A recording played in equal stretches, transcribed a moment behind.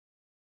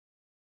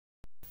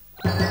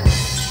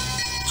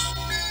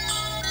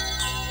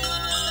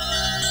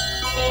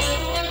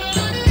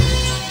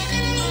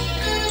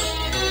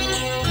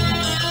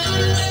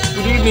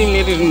evening,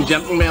 ladies and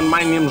gentlemen. My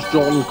name's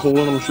John Cole,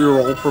 and I'm sure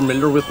you're all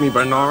familiar with me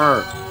by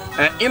now.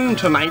 In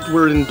tonight,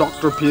 we're in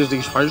Dr.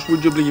 Paisley's house,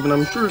 would you believe? And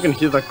I'm sure you can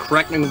hear the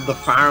crackling of the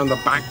fire in the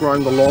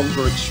background. The logs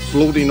are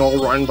exploding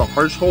all around the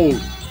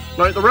household.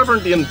 Now, the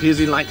Reverend Ian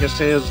Paisley, like I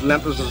say, has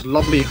lent us his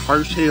lovely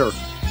house here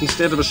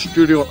instead of a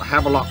studio at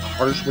Havelock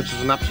House, which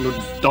is an absolute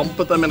dump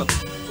at the minute.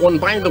 Oh, and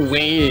by the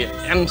way,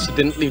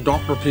 incidentally,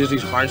 Dr.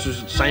 Paisley's house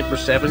is at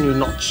Cyprus Avenue,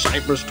 not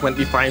Cyprus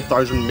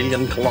 25,000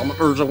 million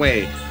kilometres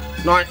away.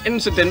 Now,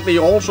 incidentally,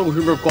 also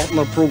who we've got on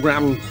the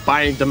programme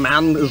by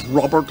demand is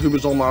Robert, who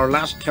was on our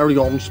last Carry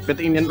On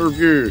Spitting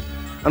interview.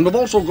 And we've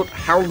also got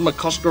Harold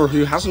McCusker,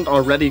 who hasn't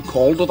already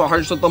called to the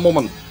house at the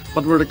moment,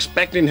 but we're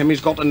expecting him. He's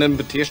got an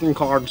invitation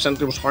card sent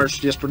to his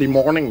house yesterday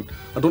morning.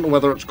 I don't know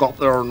whether it's got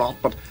there or not,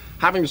 but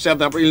having said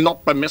that, we'll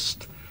not be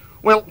missed.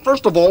 Well,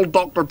 first of all,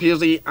 Dr.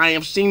 Paisley, I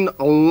have seen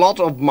a lot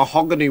of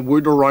mahogany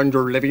wood around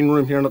your living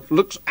room here, and it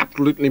looks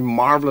absolutely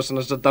marvellous, and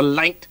it's a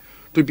delight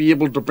to be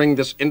able to bring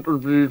this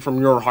interview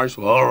from your house.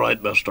 All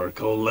right, Mr.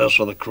 Cole, less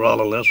of the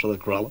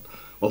crawling.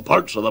 Well,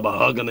 parts of the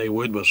mahogany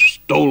wood was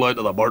stole out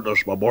of the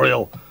Martyrs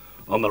Memorial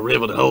on the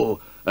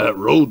Ravenhill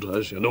Road.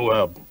 As you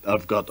know,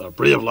 I've got a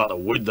brave lot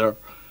of wood there,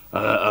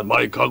 and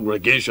my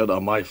congregation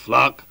and my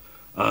flock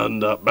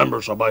and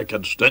members of my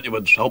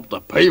constituents helped to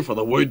pay for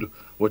the wood,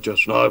 which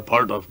is now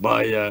part of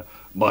my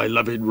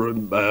living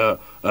room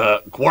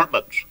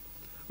quarters.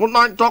 Well,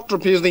 now, Dr.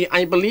 Paisley,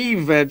 I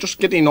believe, just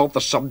getting off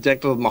the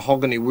subject of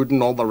mahogany wood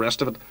and all the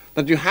rest of it,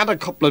 that you had a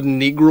couple of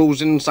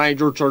Negroes inside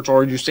your church,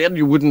 or you said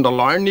you wouldn't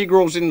allow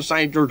Negroes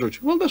inside your church.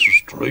 Well, this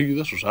is true.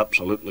 This is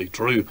absolutely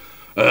true.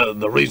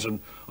 The reason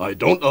I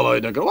don't allow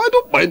niggers, I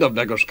don't mind if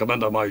niggers come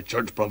into my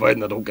church,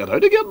 providing they don't get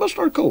out again,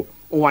 Mr. Cole.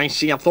 Oh, I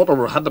see. I thought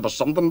there had to be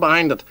something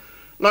behind it.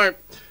 Now,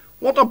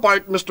 what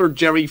about Mr.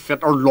 Jerry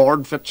Fitt, or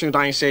Lord Fitt, should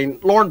I say?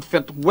 Lord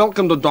Fitt,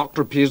 welcome to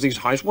Dr. Paisley's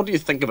house. What do you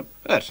think of it?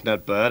 That's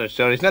not bad. It's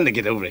nothing to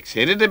get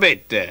overexcited about.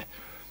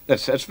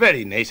 That's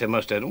very nice, I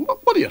must add.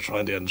 What are you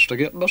trying to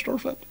instigate, Mr.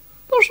 Fitt?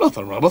 There's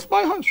nothing wrong with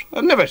my house. I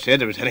never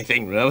said there was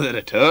anything wrong with it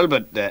at all,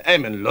 but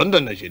I'm in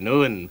London, as you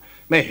know, and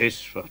my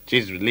house, well,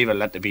 Jesus, would leave a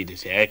lot to be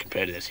desired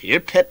compared to this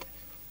here pit.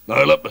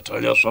 Now, let me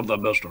tell you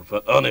something, Mr.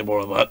 Fitt. Any more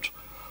of that,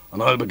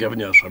 and I'll be giving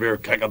you a severe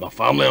kick in the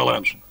family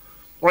alliance.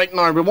 Right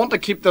now, we want to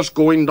keep this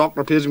going,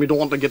 Dr. Paisley. We don't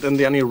want to get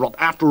into any rut.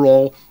 After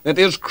all, it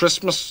is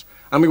Christmas,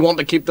 and we want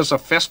to keep this a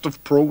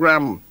festive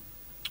programme.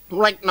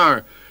 Right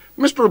now,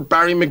 Mr.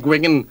 Barry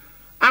McGuigan,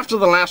 after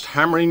the last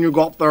hammering you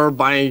got there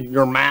by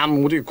your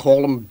man, what do you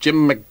call him,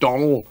 Jim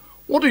McDonald,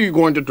 what are you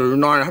going to do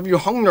now? Have you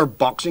hung your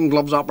boxing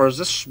gloves up, or is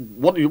this,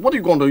 what are you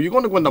going to do? Are you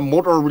going to go into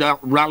motor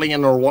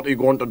rallying, or what are you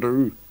going to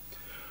do?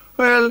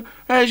 Well,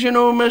 as you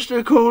know,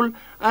 Mr. Cole,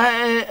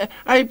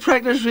 I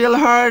practiced real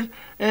hard,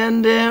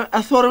 and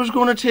I thought I was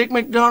going to take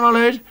McDonald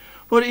out,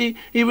 but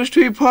he was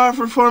too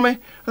powerful for me.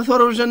 I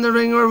thought I was in the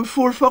ring with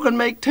 4 fucking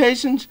Mike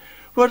Tysons,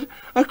 but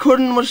I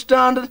couldn't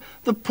withstand it.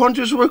 The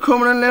punches were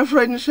coming in left,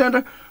 right, and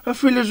centre. I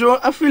feel as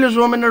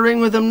though I'm in the ring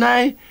with him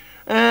now.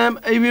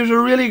 He was a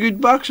really good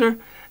boxer,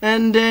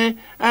 and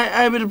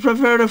I would have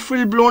preferred a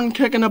full-blown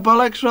kick in the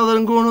bollocks rather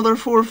than go another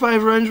 4 or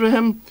 5 rounds with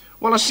him.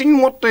 Well, I seen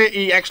what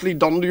he actually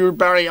done to you,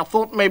 Barry. I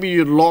thought maybe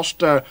you'd lost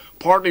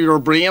part of your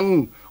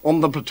brain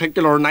on the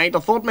particular night. I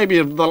thought maybe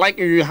if the like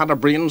of you had a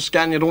brain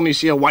scan, you'd only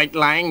see a white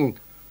line.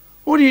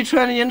 What are you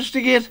trying to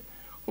instigate?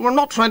 We're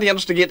not trying to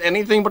instigate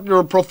anything, but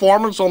your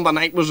performance on the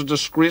night was a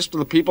disgrace to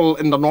the people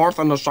in the north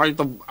and the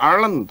south of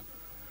Ireland.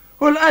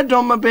 Well, I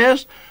done my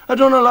best. I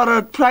done a lot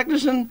of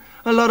practicing,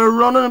 a lot of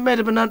running. It might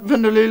have been at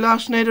Vindaloo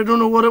last night. I don't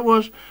know what it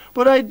was,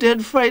 but I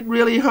did fight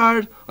really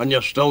hard. And you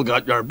still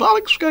got your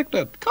bollocks kicked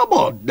in? Come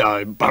on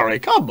now, Barry,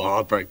 come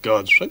on, for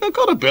God's sake. I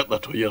could have bit the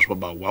 2 years with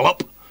my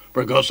wallop,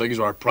 because things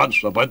were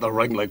prancing about the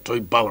ring like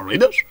 2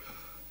 ballerinas.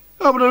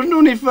 Oh, but there's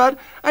no need for that.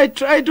 I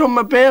done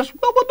my best.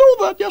 Well, we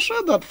know that. You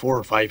said that 4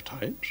 or 5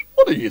 times.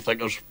 What do you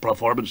think of his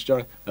performance,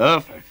 Jerry?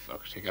 Oh, for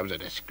fuck's sake, that was a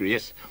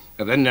disgrace.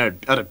 And then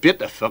I'd have bit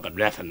the fucking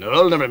ref and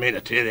all, never made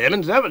it to the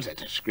Evans. That was a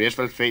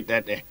disgraceful fight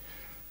that day.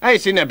 I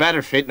seen a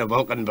better fight in a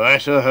Vulcan boy,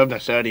 so I have a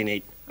Saturday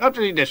night.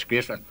 Absolutely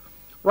disgraceful.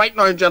 Right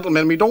now,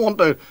 gentlemen, we don't want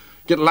to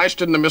get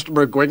lashed into Mr.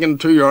 McGuigan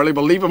too early.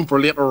 We'll leave him for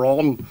later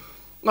on.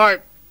 Now,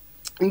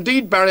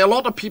 indeed, Barry, a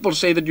lot of people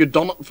say that you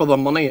done it for the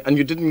money and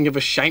you didn't give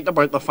a shite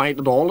about the fight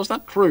at all. Is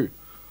that true?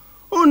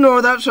 Oh, no,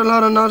 that's a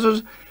lot of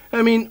nonsense.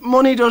 I mean,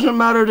 money doesn't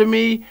matter to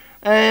me.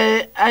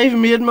 I've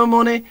made my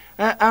money.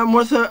 I'm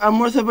worth about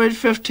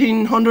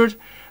 1,500,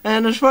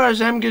 and as far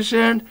as I'm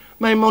concerned,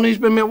 my money's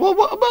been made. Well,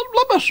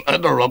 let me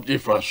interrupt you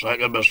for a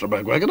second, Mr.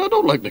 McGuigan. I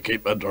don't like to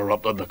keep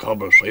interrupting the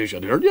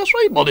conversation here. You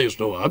say money's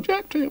no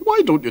object to you. Why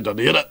don't you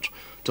donate it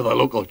to the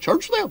local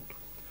church then?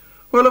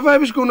 Well, if I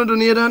was going to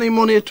donate any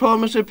money at all,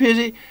 Mr.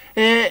 Paisley,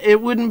 it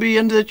wouldn't be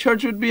into the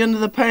church, it would be into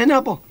the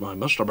pineapple. Now,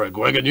 Mr.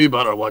 McGuigan, you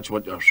better watch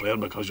what you're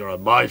saying, because you're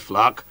in my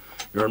flock.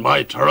 You're in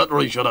my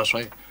territory, should I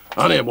say.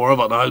 Any more of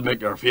it, I'll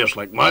make your face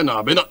like mine,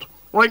 I mean it.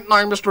 Right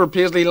now, Mr.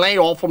 Paisley, lay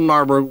off him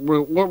now. We're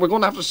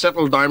going to have to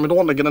settle down. We don't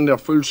want to get into a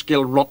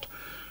full-scale rut.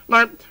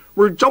 Now,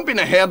 we're jumping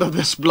ahead of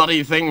this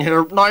bloody thing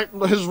here. Now,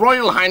 His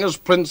Royal Highness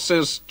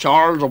Princess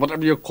Charles, or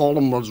whatever you call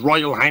him, His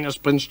Royal Highness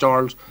Prince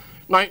Charles.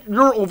 Now,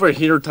 you're over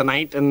here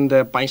tonight,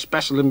 and by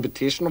special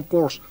invitation, of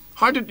course.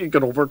 How did you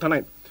get over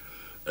tonight?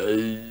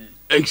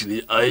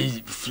 Actually,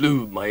 I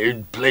flew my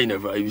own plane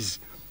over. I was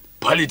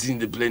piloting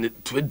the plane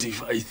at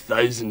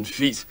 25,000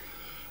 feet.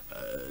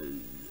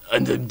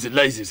 And I'm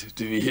delighted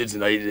to be here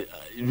tonight.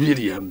 I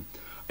really am.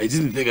 I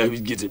didn't think I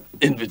would get an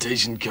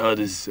invitation card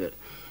as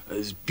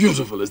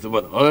beautiful as the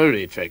one. All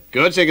right, for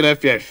God's sake, get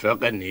off your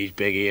fucking knees,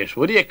 big ears.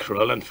 What are you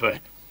crawling for?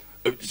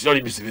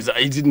 Sorry, Mr. Viz,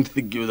 I didn't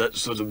think you were that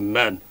sort of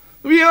man.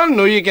 We all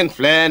know you can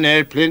fly an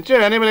airplane,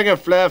 sure. Anybody can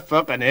fly a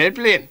fucking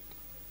airplane.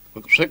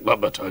 Look, sick, let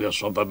me tell you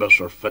something,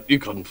 Mr. Fit. You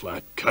couldn't fly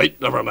a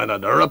kite, never mind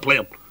an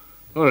aeroplane.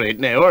 All right,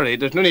 now, all right.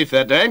 There's no need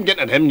for that. I'm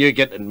getting at him, you're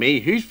getting at me.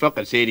 Who's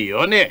fucking said you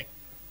on there?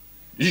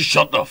 You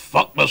shut the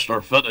fuck,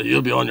 Mr. Fit, or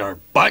you'll be on your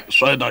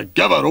backside. Now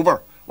give it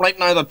over. Right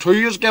now, the two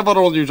yous give it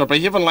over. You're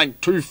behaving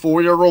like two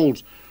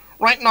 4-year-olds.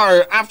 Right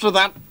now, after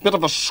that bit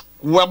of a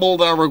squabble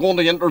there, we're going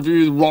to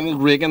interview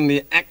Ronald Reagan,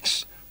 the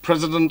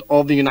ex-president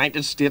of the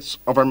United States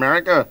of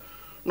America.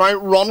 Now,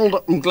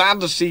 Ronald, I'm glad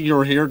to see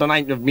you're here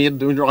tonight. You've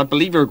made, I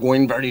believe you're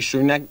going very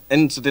soon.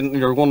 Incidentally,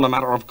 you're going in a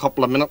matter of a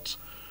couple of minutes.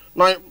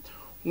 Now,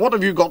 what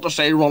have you got to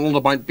say, Ronald,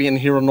 about being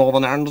here in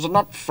Northern Ireland? Does it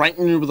not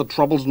frighten you with the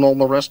troubles and all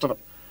the rest of it?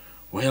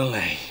 Well,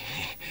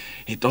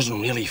 it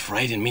doesn't really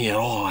frighten me at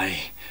all.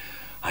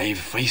 I've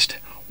faced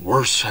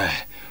worse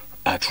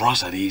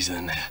atrocities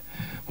than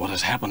what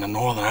has happened in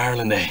Northern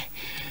Ireland.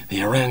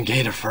 The Iran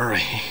Gate affair,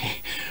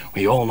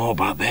 we all know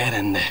about that,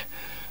 and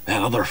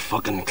that other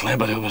fucking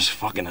Clement who was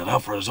fucking it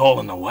up for us all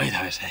in the White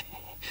House.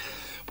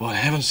 But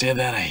having said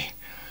that,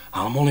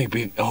 I'm only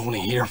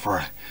here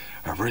for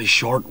a very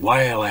short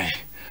while.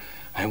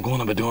 I'm going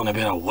to be doing a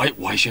bit of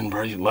whitewashing.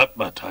 Let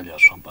me tell you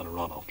something,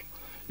 Ronald.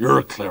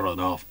 You're clearing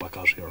off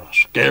because you're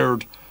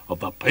scared of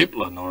the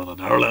people in Northern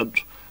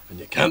Ireland, and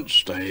you can't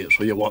stay,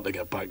 so you want to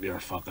get back to your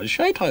fucking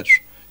shite house.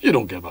 You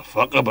don't give a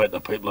fuck about the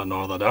people in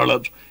Northern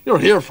Ireland. You're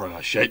here for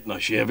a shite and a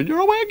shave, and you're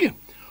away again.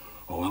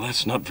 Oh, well,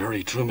 that's not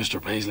very true,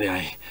 Mr. Paisley.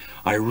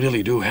 I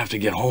really do have to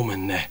get home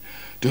and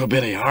do a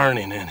bit of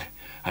ironing and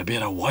a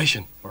bit of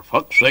washing. For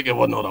fuck's sake, you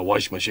wouldn't know the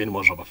wash machine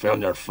was if it fell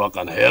on your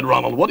fucking head,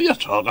 Ronald. What are you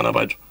talking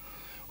about?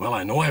 Well,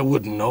 I know I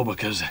wouldn't know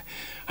because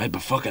I'd be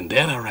fucking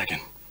dead, I reckon.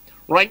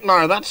 Right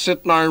now, that's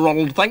it now,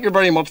 Ronald. Thank you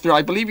very much, dear.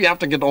 I believe you have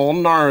to get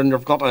on now, and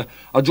you've got a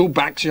Joe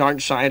Baxi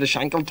outside, a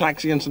Shankill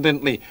taxi,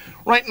 incidentally.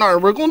 Right now,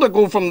 we're going to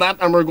go from that,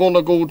 and we're going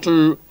to go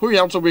to... Who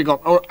else have we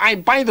got? Oh,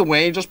 by the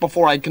way, just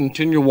before I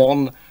continue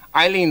on,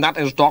 Eileen, that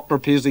is Dr.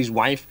 Paisley's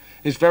wife,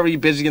 is very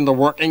busy in the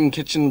working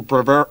kitchen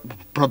I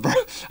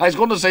was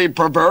going to say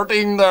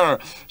perverting there.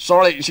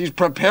 Sorry, she's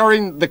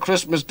preparing the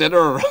Christmas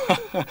dinner.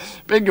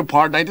 Beg your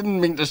pardon, I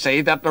didn't mean to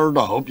say that there.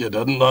 I hope you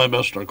didn't now,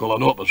 Mr. Cole. I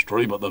know it was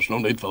true, but there's no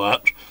need for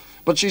that.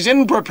 But she's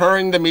in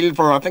preparing the meal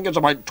for, I think it's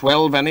about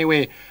 12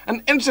 anyway.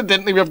 And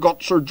incidentally, we've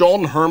got Sir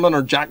John Herman,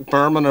 or Jack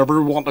Berman, or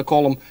whatever we want to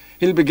call him.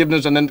 He'll be giving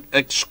us an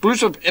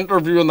exclusive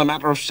interview in a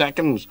matter of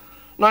seconds.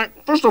 Now,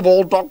 first of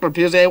all, Dr.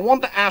 Paisley, I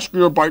want to ask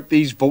you about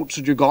these votes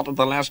that you got at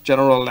the last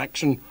general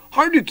election.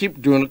 How do you keep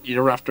doing it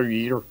year after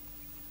year?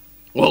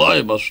 Well,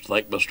 I must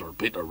thank Mr.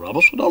 Peter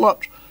Robinson a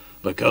lot,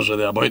 because of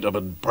the amount of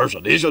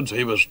impersonations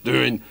he was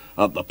doing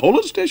at the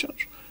polling stations.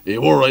 He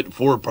wore out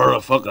 4 pair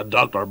of fucking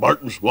Dr.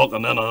 Martens walking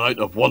in and out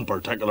of one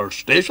particular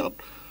station,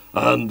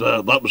 and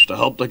that was to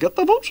help to get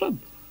the votes in.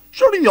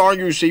 Surely the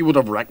RUC would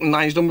have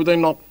recognised him, would they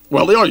not?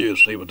 Well, the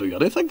RUC would do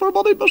anything for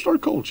money, Mr.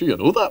 Cole, so you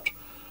know that.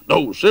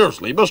 No,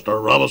 seriously,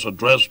 Mr. Robinson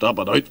dressed up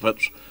in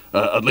outfits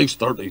at least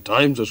 30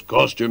 times. His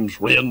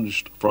costumes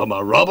ranged from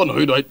a Robin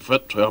Hood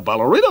outfit to a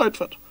ballerina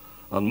outfit.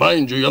 And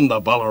mind you, in the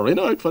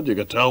ballerina outfit, you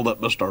could tell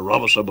that Mr.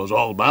 Robinson was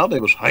all mad. He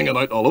was hanging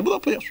out all over the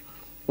place.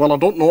 Well, I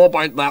don't know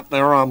about that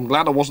there. I'm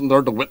glad I wasn't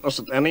there to witness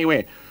it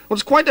anyway. Well,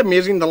 it's quite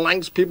amazing the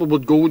lengths people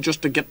would go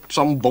just to get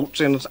some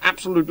votes in. It's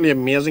absolutely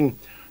amazing.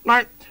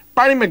 Now,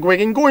 Barry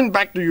McGuigan, going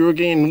back to you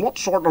again, what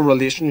sort of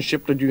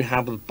relationship did you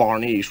have with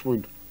Barney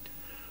Eastwood?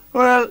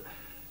 Well,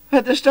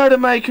 at the start of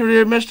my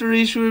career, Mr.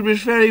 Eastwood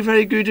was very,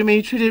 very good to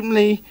me, treated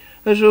me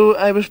as though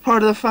I was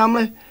part of the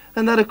family,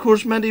 and that of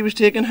course meant he was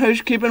taking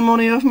housekeeping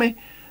money off me.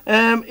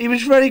 He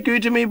was very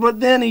good to me, but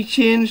then he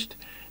changed.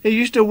 He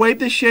used to wipe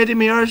the shit in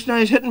my arse, now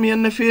he's hitting me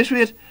in the face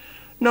with it.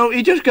 No,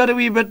 he just got a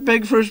wee bit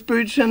big for his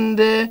boots, and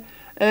I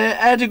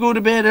had to go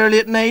to bed early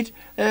at night,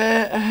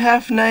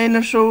 9:30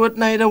 or so at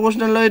night. I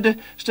wasn't allowed to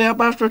stay up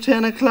after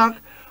 10 o'clock,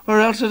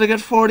 or else I'd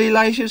get 40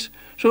 lashes.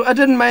 So I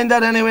didn't mind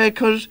that anyway,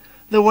 because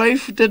the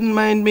wife didn't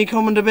mind me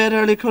coming to bed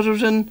early, because I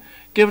was in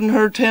giving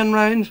her 10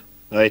 rounds.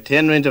 Aye,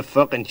 10 rounds of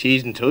fucking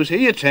cheese and toast. Who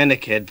you trying to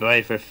kid,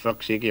 boy, for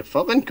fuck's sake? You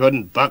fucking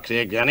couldn't box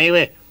eggs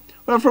anyway.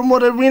 Well, from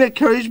what Irina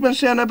Curry's been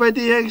saying about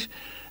the eggs,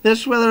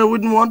 this whether I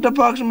wouldn't want to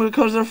box them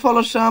because they're full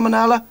of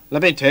salmonella.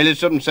 Let me tell you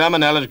something,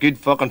 salmonella's good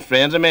fucking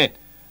friends of mine.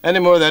 Any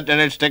more of that,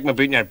 then I'll stick my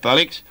boot in your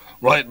bullocks.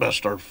 Right,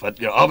 Mr.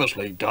 Fit, you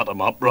obviously got him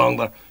up wrong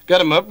there.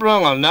 Got him up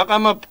wrong, I'll knock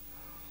him up.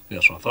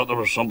 Yes, I thought there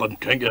was something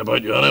kinky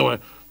about you anyway.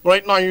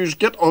 Right now, you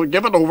give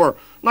it over.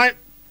 Now,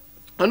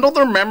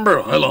 Another member.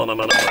 Hold on a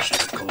minute,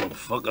 Mr. Cole. I'm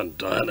fucking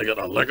dying to get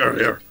a liquor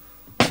here.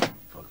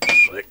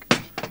 Fuck's sake.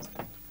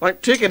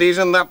 Like, take it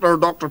easy on that there,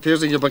 Dr.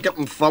 Paisley. You'll be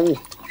getting full.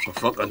 It's a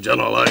fucking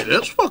general idea.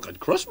 It's fucking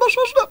Christmas,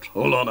 isn't it?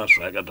 Hold on a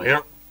second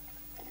here.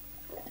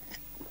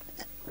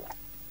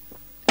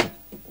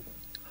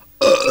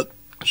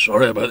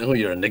 Sorry about that. Oh,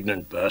 you're an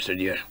ignorant bastard,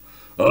 you.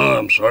 Oh,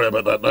 I'm sorry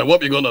about that. Now,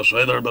 what are you going to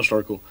say there,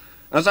 Mr. Cole?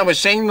 As I was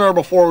saying there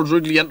before I was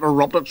rudely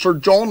interrupted, Sir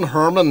John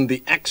Herman,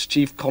 the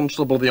ex-chief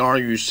constable of the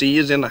RUC,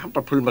 is in. I have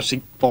to pull my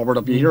seat forward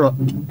if you hear it.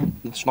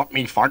 It's not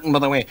me farting, by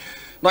the way.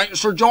 Now,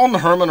 Sir John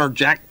Herman, or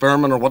Jack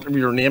Berman, or whatever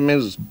your name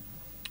is,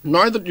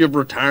 now that you've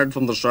retired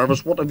from the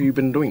service, what have you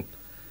been doing?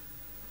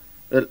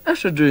 Well,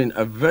 after doing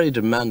a very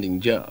demanding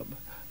job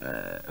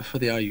for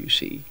the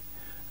RUC,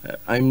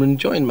 I'm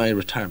enjoying my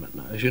retirement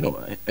now. As you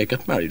know, I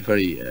got married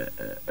very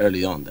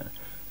early on there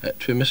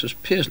to Mrs.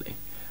 Paisley,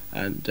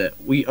 and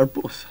we are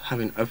both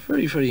having a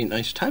very, very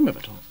nice time of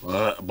it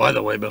all. By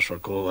the way,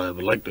 Mr. Cole, I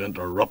would like to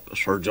interrupt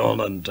Sir John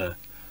and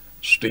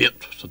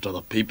state to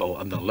the people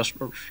and the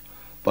listeners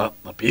that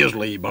the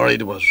Paisley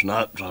married was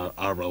not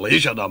a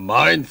relation of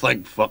mine,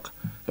 thank fuck.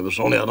 It was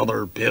only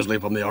another Paisley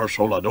from the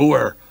arsehole of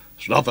nowhere.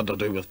 It's nothing to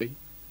do with me.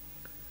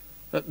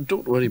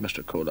 Don't worry,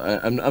 Mr. Cole.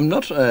 I'm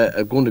not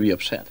going to be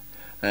upset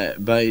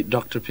by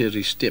Dr.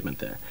 Paisley's statement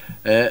there.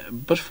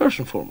 But first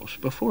and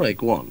foremost, before I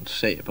go on to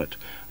say about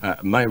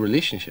my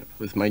relationship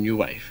with my new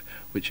wife,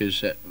 which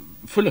is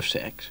full of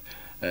sex,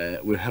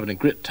 we're having a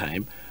great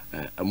time.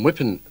 I'm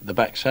whipping the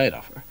backside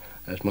of her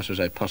as much as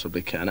I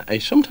possibly can. I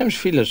sometimes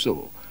feel as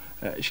though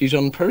she's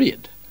on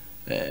parade.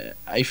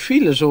 I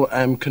feel as though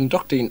I'm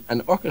conducting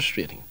and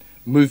orchestrating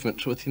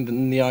movements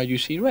within the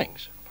RUC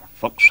ranks.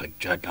 For fuck's sake,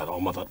 Jack, get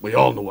on with it. We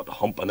all know what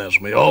humping is.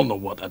 We all know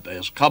what it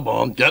is. Come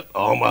on, get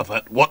on with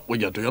it. What were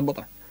you doing with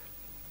her?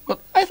 Well,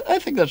 I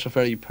think that's a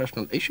very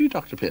personal issue,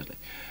 Dr. Paisley,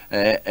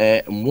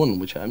 and one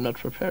which I'm not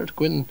prepared to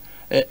go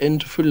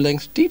into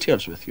full-length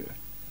details with you.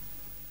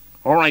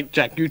 All right,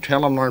 Jack, you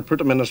tell him now and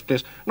put him in his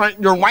place. Now,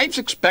 your wife's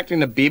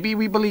expecting a baby,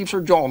 we believe,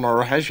 Sir John,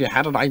 or has she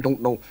had it? I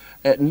don't know.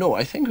 No,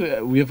 I think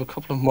we have a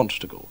couple of months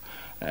to go,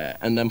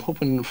 and I'm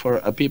hoping for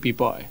a baby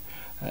boy.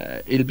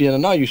 He'll be in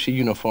an RUC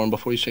uniform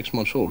before he's 6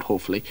 months old,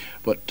 hopefully,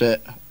 but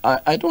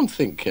I don't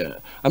think,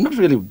 I'm not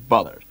really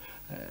bothered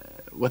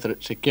whether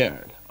it's a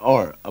girl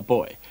or a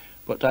boy,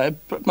 but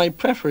my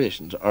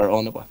preparations are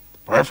on a what?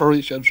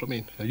 Preparations? I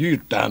mean, you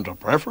damned to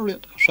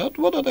preferate. Is that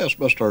what it is,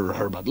 Mr.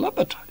 Herbert? Let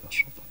me tell you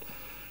something.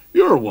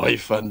 Your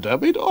wife and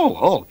Debbie,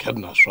 all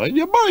kidding aside,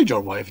 you married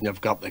your wife and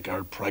you've got the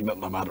girl pregnant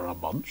in a matter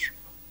of months.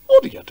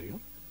 What do you do?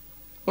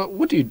 Well,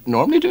 what do you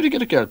normally do to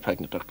get a girl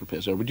pregnant, Dr.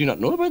 Paisley? Or would you not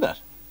know about that?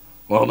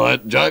 Well, now,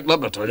 Jack, let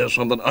me tell you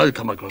something. I'll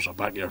come across the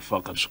back of your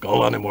fucking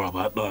skull any more of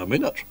that. No, I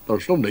mean it.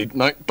 There's no need.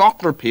 Now,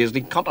 Dr.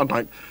 Paisley, cut it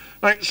out.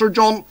 Now, Sir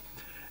John,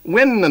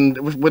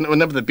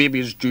 whenever the baby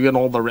is due and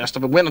all the rest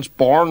of it, when it's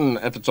born,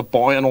 if it's a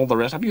boy and all the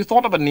rest, have you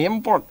thought of a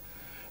name for it?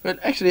 Well,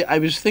 actually, I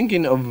was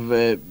thinking of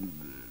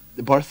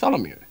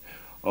Bartholomew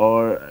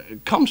or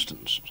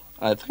Constance.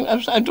 I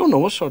don't know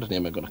what sort of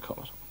name I'm going to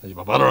call it. You'd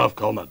be better off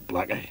calling it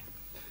Blackie.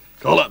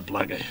 Call it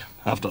Blackie,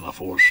 after the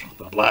force,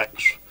 the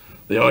blacks.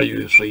 The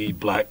RUC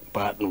black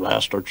bat and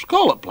rastards.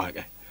 Call it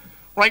Blackie.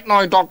 Right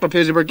now, Dr.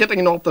 Paisley, we're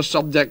getting off the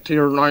subject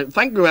here now.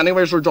 Thank you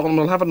anyway, Sir John.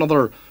 We'll have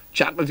another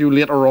chat with you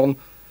later on.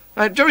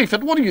 Jerry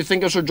Fitt, what do you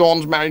think of Sir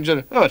John's marriage?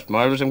 Oh, it's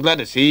marvellous. I'm glad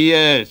to see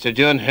Sir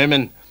John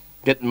Herman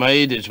getting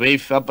married, his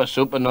wife up a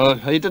soup and all.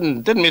 He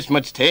didn't miss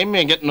much time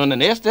getting on the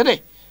nest, did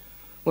he?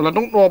 Well, I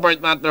don't know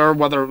about that there,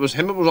 whether it was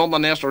him that was on the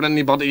nest or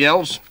anybody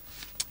else.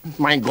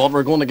 My God,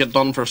 we're going to get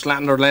done for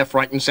slander left,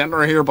 right and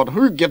centre here, but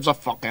who gives a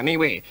fuck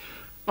anyway?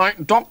 Now,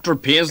 Dr.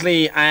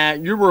 Paisley,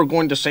 you were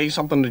going to say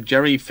something to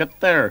Jerry Fitt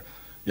there.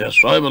 Yes,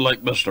 I would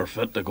like Mr.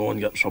 Fitt to go and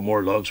get some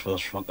more logs for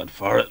this fucking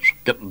fire. It's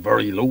getting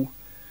very low.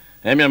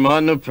 I'm your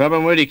man, no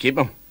problem. Where do you keep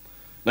him?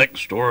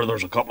 Next door,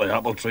 there's a couple of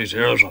apple trees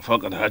here. There's a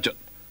fucking hatchet.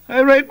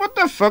 All right, what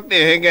the fuck do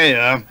you think I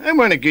am? I'm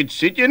wearing a good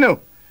suit, you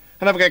know.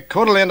 And if I get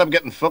caught, I'll end up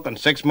getting fucking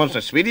 6 months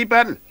of sweetie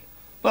battle.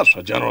 That's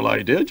a general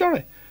idea,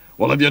 Jerry.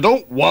 Well, if you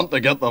don't want to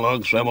get the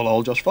logs, then we'll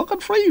all just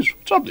fucking freeze.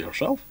 It's up to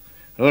yourself.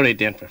 All right,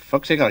 then, for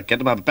fuck's sake, I'll get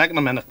them. I'll be back in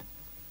a minute.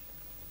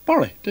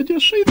 Barry, did you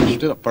see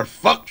this? For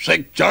fuck's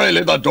sake, Jerry,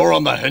 leave the door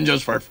on the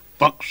hinges, for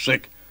fuck's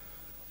sake.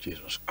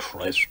 Jesus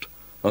Christ.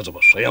 As I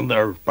was saying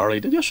there, Barry,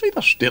 did you see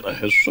the state of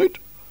his suit?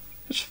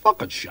 It's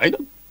fucking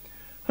shining.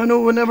 I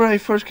know whenever I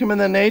first came in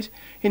the night,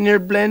 he near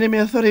blinded me.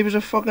 I thought he was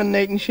a fucking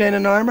knight in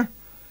shining armour.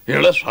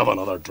 Here, let's have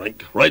another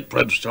drink. Right,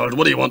 Prince Charles,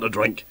 what do you want to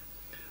drink?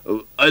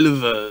 I'll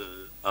have a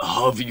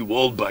Harvey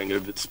Wallbanger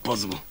if it's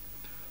possible.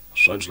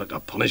 Sounds like a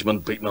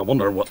punishment beating. I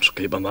wonder what's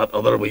keeping that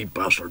other wee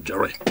bastard,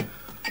 Jerry.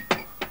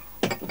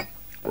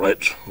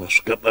 Right, let's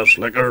get this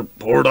liquor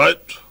poured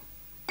out.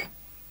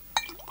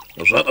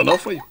 Is that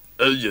enough for you?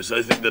 Yes,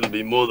 I think that'll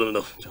be more than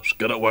enough. Just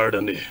get it wired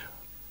in you.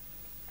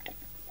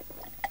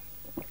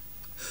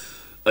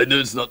 I know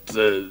it's not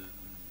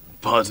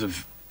part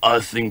of our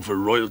thing for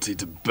royalty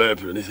to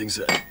burp or anything,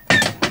 so...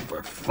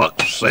 For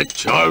fuck's sake,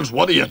 Charles,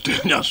 what are you doing,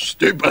 you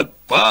stupid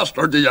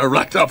bastard? Do you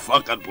wreck the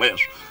fucking place?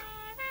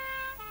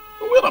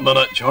 wait a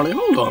minute, Charlie.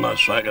 Hold on a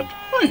second.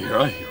 I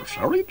hear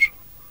sirens.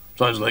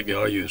 Sounds like the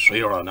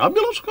RUC or an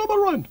ambulance coming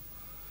around.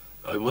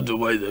 I wonder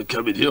why they're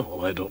coming here.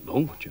 Well, I don't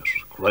know.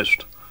 Jesus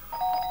Christ.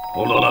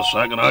 Hold on a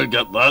second, I'll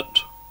get that.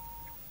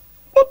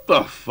 What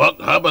the fuck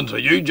happened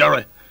to you,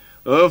 Jerry?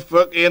 Oh,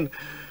 fucking...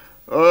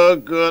 Oh,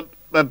 God.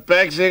 My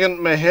back's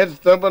aching, my head's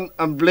thumping,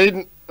 I'm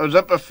bleeding. I was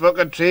up a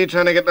fucking tree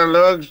trying to get the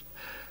logs,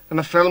 and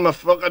I fell on my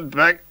fucking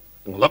back.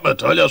 Well, let me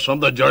tell you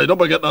something, Jerry. Don't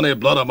be getting any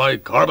blood on my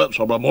carpet,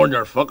 so I'm on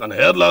your fucking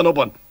headline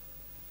open.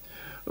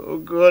 Oh,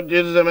 God,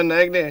 Jesus, I'm in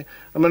agony.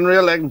 I'm in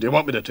real agony. Do you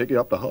want me to take you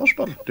up to the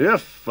hospital? Do you?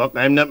 Fuck,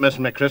 I'm not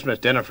missing my Christmas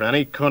dinner for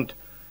any cunt.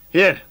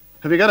 Here,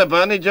 have you got a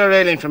bandage or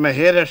ailing for my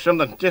head or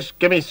something? Just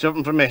give me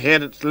something for my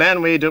head. It's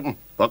laying wide open.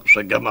 Fuck's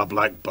sake, give him a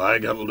black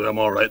bag. It'll do him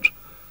all right.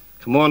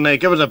 Come on, now,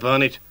 give us a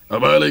bandage.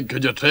 Paisley,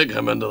 could you take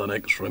him into the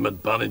next room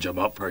and bandage him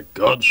up for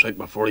God's sake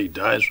before he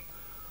dies?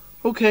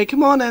 Okay,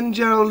 come on in,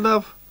 Gerald,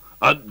 love.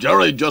 And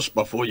Jerry, just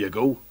before you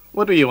go,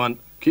 What do you want?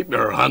 keep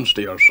your hands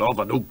to yourself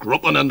and no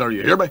groping in there,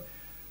 you hear me?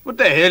 What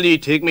the hell do you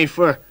take me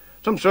for?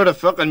 Some sort of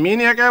fucking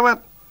maniac or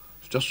what?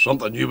 It's just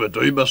something you would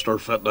do, Mr.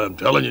 Fitton. I'm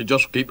telling you,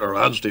 just keep your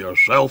hands to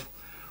yourself.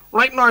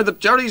 Right now that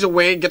Jerry's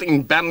away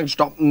getting bandaged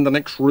up in the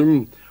next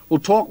room, we'll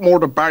talk more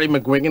to Barry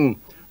McGuigan.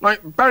 Now,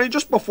 Barry,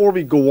 just before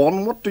we go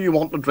on, what do you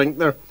want to drink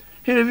there?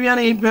 Here, have you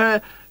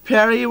any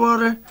Perry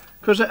water?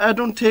 Because I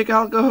don't take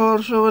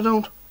alcohol, so I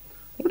don't.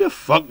 What the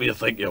fuck do you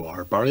think you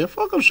are, Barry? A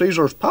fucking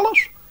Caesar's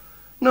Palace?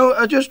 No,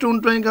 I just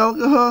don't drink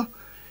alcohol.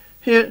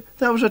 Here,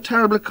 that was a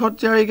terrible cut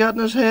Jerry got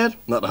in his head.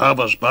 Not half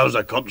as bad as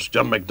the cuts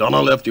Jim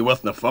McDonough left you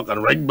with in the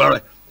fucking rig,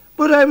 Barry.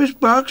 But I was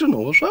boxing.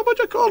 Oh, is that what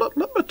you call it?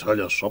 Let me tell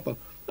you something.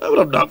 I would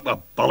have knocked the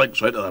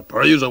bollocks out of the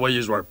Perrys the way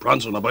you were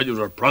prancing about. You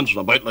were prancing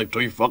about like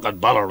two fucking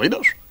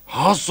ballerinas.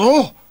 Ah,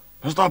 so,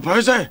 Mr.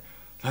 Paisley,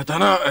 the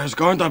dinner is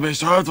going to be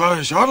served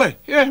very shortly.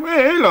 Yeah,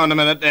 wait, hold on a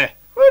minute there.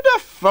 Where the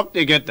fuck do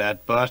you get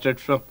that bastard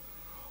from?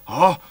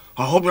 Oh,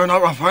 I hope you're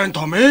not referring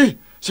to me,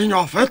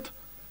 Senior Fit.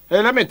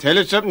 Hey, let me tell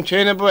you something,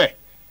 China boy.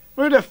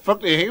 Where the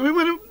fuck do you...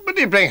 What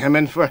do you bring him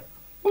in for?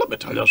 Well, let me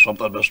tell you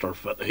something, Mr.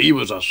 Fit. He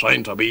was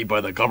assigned to me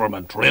by the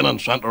government training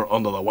centre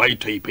under the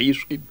YTP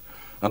scheme.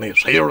 And he's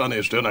here and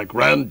he's doing a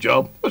grand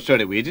job. What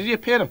sort of wages you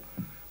pay him?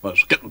 Well,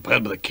 it's getting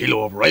paid with a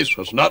kilo of rice.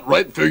 It's not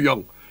right for you,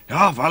 young.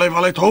 Yeah,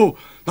 very too.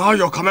 Now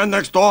you come in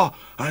next door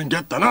and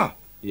get dinner.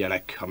 You're a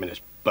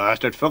communist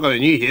bastard.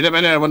 Fucking you hate him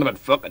in there. I wouldn't have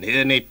been fucking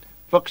hating it.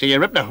 Fuck, so you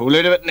ripped the hole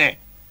out of it now.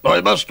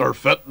 Now, Mr.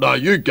 Fit, now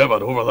you give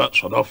it over.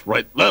 That's enough,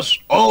 right? Let's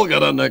all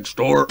get in next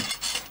door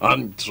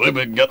and see if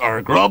we can get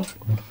our grub.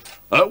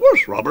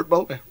 Where's Robert,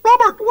 Bilby?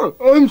 Robert,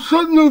 where? I'm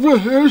sitting over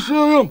here,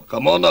 Sam.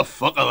 Come on, the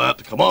fuck of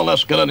that. Come on,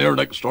 let's get in here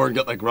next door and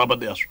get the grub in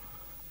this.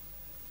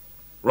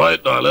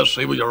 Right, now, let's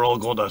see where you're all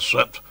going to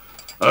sit.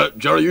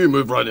 Jerry, you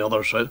move round the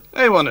other side.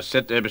 I want to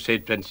sit there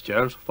beside Prince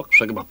Charles. Fuck's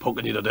sake, I'm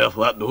poking you to death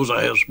with that nose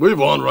of his. Move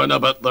on round a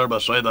bit there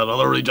beside that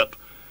other regent.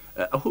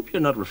 I hope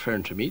you're not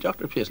referring to me,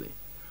 Dr. Paisley.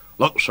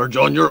 Look, Sir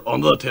John, you're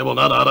under the table,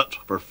 not at it,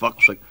 for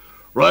fuck's sake.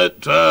 Right,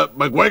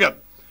 McGuigan.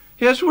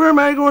 Yes, where am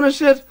I going to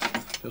sit?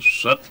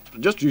 Just sit.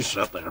 Just you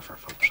sit there, for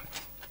fuck's sake.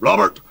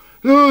 Robert.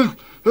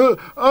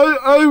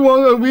 I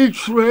want a wee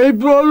tray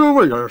brought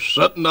over. You're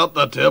sitting at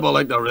the table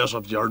like the rest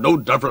of you. You're no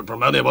different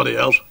from anybody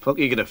else. Fuck,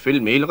 you gonna fool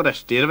me? Look at the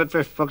state of it,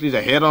 for fuck, he's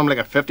a head on like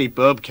a 50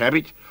 bob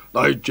cabbage.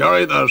 Now,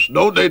 Jerry, there's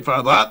no need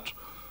for that.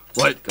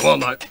 Right, come on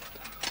now.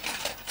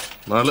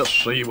 Now, let's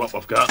see what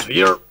we've got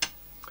here.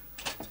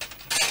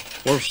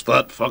 Where's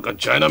that fucking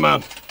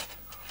Chinaman?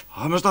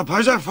 Oh, Mr.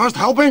 Paisley, first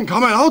helping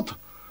coming out.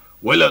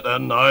 Will it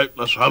in now.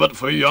 Let's have it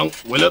for you, young.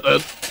 Will it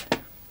in.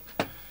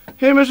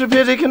 Here, Mr.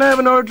 Paisley, can I have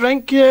another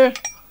drink here?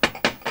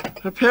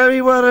 A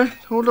Perry water.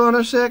 Hold on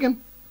a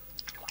second.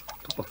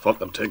 Don't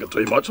fucking taking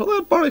too much of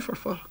that, Barry, for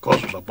fuck.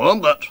 Causes a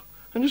bomb, that.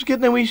 I'm just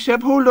getting a wee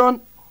sip. Hold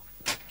on.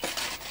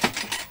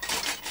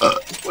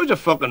 Where's the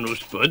fucking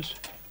roast spuds?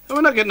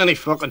 We're not getting any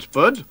fucking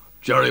spuds.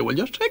 Jerry, will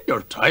you take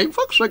your time?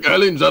 Fuck's sake,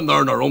 Eileen's in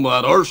there in her room with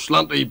that horse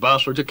slanty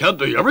bastard. You can't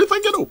do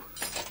everything, you know.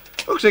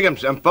 Looks like I'm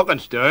fucking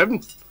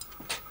starving.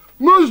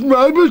 Where's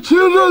my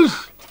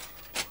potatoes?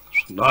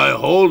 Now,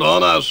 hold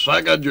on a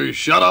second. You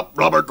shut up,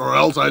 Robert, or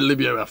else I'll leave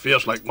you a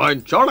face like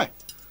mine. Charlie.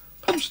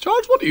 Prince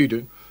Charles, what are you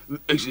doing?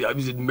 Actually, I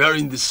was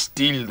admiring the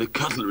steel, the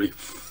cutlery.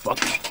 Fuck.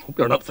 Hope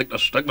you're not thinking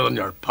of sticking it in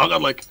your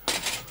pocket like...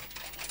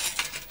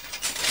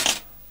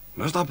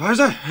 Mr.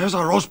 Paisley, here's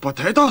our roast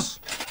potatoes.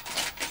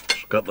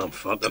 Just get them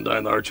fucking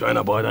down there,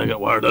 China boy. They get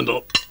wired into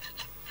it.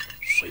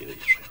 See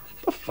these.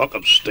 The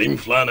fucking steam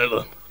flying out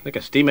of them. Like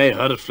a steam I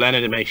had it flying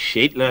out of my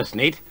sheet last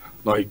night.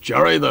 Now,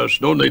 Jerry,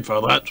 there's no need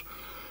for that.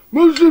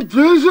 Mr.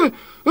 Paisley,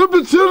 the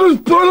potatoes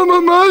burning my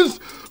mouth.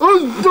 I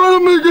was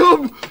burning my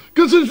gum.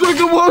 Get a drink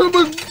of water,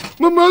 but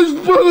my mouth's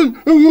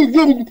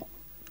burning.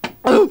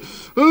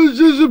 It's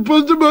just a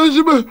bunch of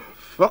mice.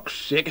 Fuck's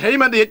sake, how you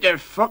meant to eat your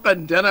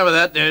fucking dinner with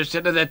that there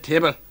sitting at the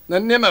table? The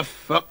name of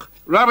fuck.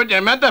 Robert,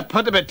 you're meant to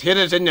put the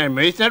potatoes in your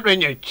mouth, not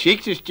round your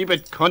cheeks, you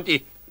stupid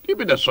cunty. You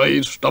mean to say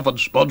he's stuffing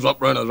spuds up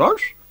round his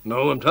arse?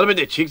 No, I'm talking about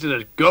the cheeks of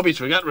his gob. He's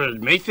forgot where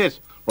his mouth is.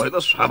 Right,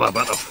 let's have a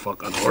bit of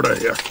fucking order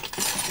here.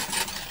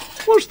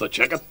 Where's the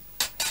chicken?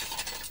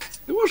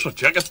 Where's the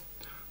chicken?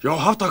 You'll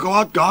have to go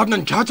out garden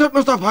and catch it,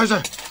 Mr.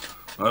 Paisley.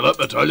 Now, let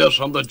me tell you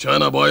something,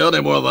 China boy.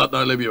 Any more of that, and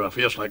I'll leave you a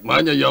face like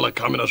mine, you yellow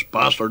communist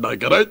bastard. Now,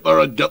 get out there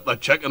and get the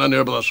chicken in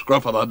here by the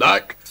scruff of the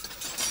neck.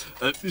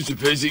 Mr.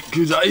 Paisley,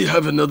 could I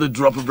have another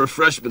drop of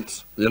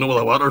refreshments? You know where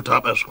the water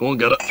tap is. Go and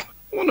get it. I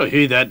wonder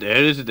who that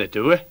there is, it,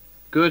 do it?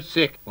 Good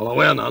sick. Well, I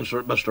won't answer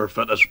it, Mr.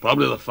 Fit. It's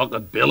probably the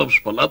fucking bailiffs,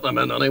 but let them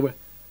in anyway.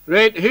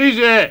 Right, who's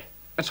there?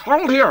 It's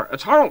Harold here.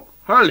 It's Harold.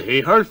 Harold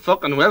who? Harold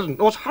fucking Wilson.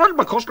 No, it's Harold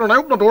McCusker. Now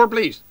open the door,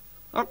 please.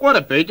 What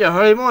about you,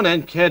 Harry? Come on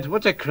in, kid.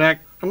 What's a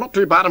crack? I'm not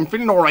too bad. I'm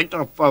feeling all right.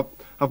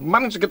 I've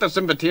managed to get this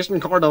invitation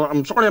card.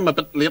 I'm sorry I'm a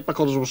bit late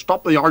because I was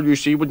stopped at the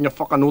RUC. Wouldn't you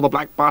fucking know the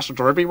black bastards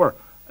are everywhere?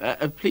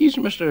 Please,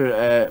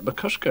 Mr.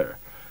 McCusker,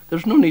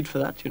 there's no need for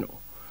that, you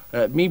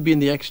know. Me being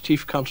the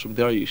ex-chief constable of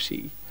the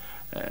RUC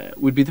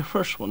would be the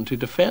first one to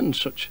defend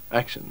such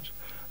actions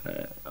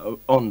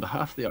on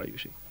behalf of the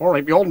RUC. All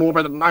right, we all know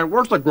about it now.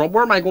 Where's the grub?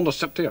 Where am I going to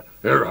sit here?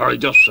 Here, Harry,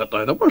 just sit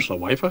down. Where's the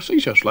wife? I see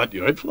she's let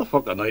you out for the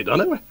fucking night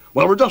anyway.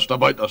 Well, we're just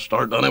about to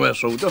start anyway,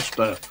 so just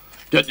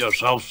get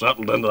yourself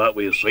settled into that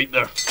wee seat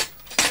there.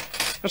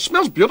 It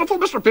smells beautiful,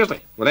 Mr. Paisley.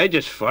 Well, I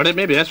just farted.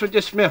 Maybe that's what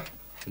you smell.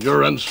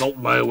 You're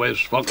insulting my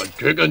wife's fucking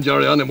cooking,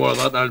 Jerry. Any more of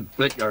that, and I'll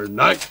break your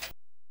neck.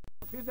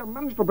 I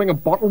managed to bring a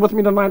bottle with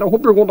me tonight. I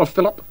hope you're going to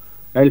fill it.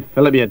 I'll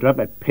fill up you a drop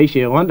of piss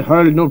you want,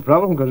 Harold, no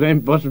problem, because I'm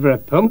busting for a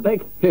pump,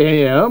 like. Yeah,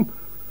 I am.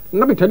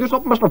 Let me tell you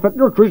something, Mr. Fit,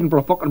 you're cruising for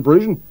a fucking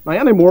bruising. Now,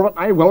 any more of it,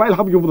 I'll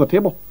have you over the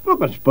table.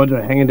 Fucking spuds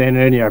are hanging down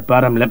around your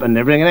bottom lip and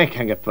everything, and I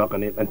can't get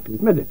fucking it.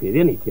 And maybe if you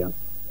any chance.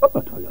 Let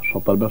me tell you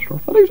something, Mr.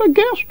 Fit, he's a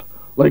guest,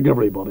 like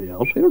everybody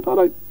else here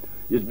tonight.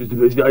 Yes, Mr.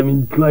 Paisley, I'm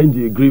inclined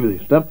to agree with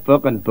you. Stop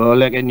fucking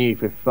bull-licking you,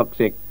 for fuck's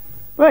sake.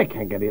 Well, I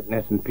can't get eating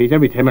this in peace.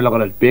 Every time I look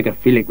at his bake, I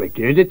feel like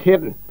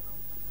regurgitating.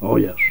 Oh,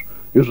 yes.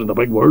 Using the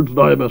big words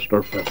now,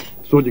 Mr. Fit,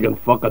 so you can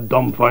fucking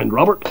dumbfind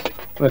Robert.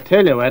 Well,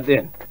 tell you what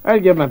then, I'll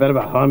give him a bit of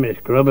a homey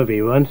scrub if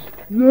he wants.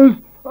 Yes,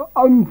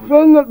 I'm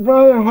finding it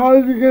very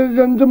hard to get it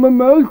into my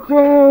mouth,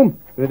 Sam.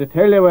 But I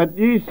tell you what,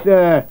 you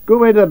go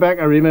away to the back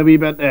of the room a wee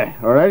bit there,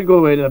 or I'll go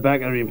away to the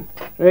back of the room.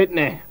 Right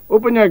now,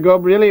 open your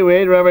gob really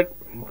wide, Robert,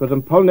 because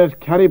I'm pulling this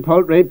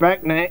catapult right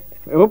back now.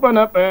 Open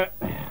up there.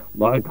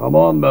 Now, come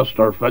on,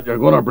 Mr. Fit, you're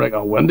going to break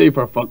a windy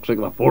for fuck's sake.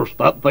 The force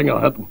that thing will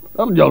hit him.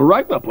 And you'll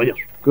wreck the place.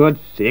 Good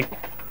sake.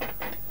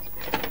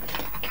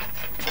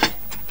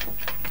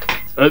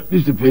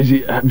 Mr.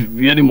 Paisley, have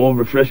you any more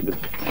refreshments?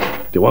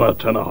 Do you want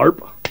a tin of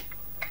harp?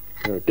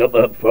 Here, get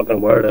that fucking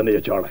word into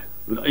you, Charlie.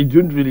 But I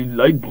don't really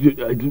like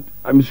it.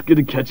 I'm scared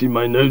of catching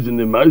my nose in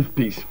the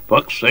mouthpiece.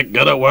 Fuck's sake,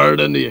 get a word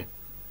into you.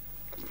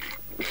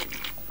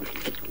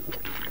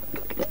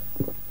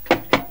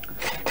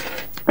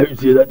 I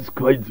see, that's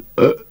quite...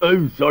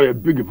 I'm sorry, I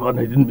beg your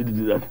pardon, I didn't mean to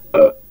do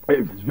that.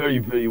 It's very,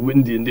 very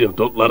windy in there.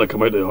 Don't let it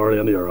come out of hurry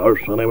into your house,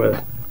 anyway.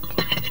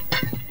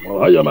 Well,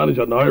 how you manage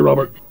it now,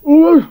 Robert?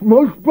 Oh, it's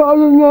much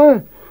better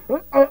now.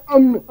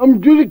 I'm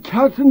good at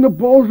catching the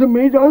balls of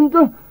meat, aren't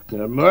I?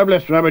 You're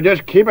marvellous, Robert.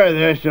 Just keep her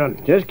there,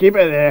 son. Just keep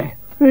her there.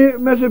 Hey,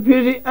 Mr.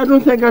 Paisley, I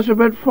don't think that's a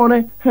bit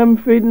funny, him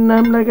feeding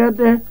them like that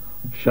there.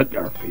 Shut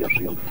your face,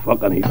 you'll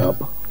fucking eat up.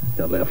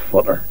 You left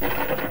footer.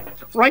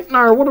 Right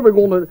now, what are we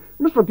going to...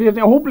 Mr.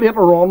 Paisley, I hope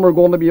later on we're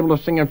going to be able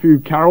to sing a few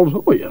carols.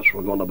 Oh, yes,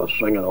 we're going to be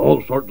singing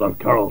all sorts of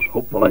carols,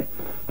 hopefully,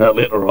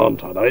 later on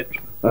tonight.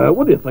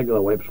 What do you think of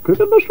the wife's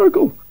cooking, Mr.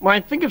 Cole? Well, I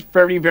think it's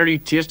very, very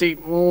tasty.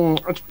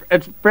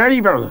 It's very,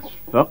 very... It's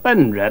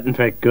fucking rotten,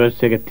 for God's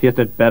sake. It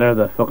tasted better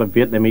than the fucking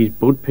Vietnamese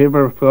boat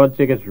paper. For God's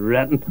sake, it's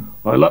rotten.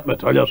 Well, let me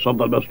tell you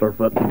something, Mr.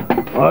 Fit.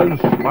 I'll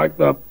smack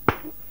the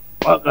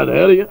fucking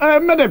head of you.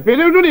 Mr.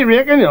 Paisley, what do you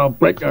reckon? I'll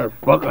break your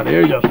fucking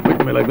ear. You speak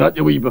to me like that,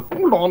 you wee bit.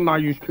 Hold on now,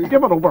 you two.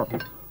 Give it over.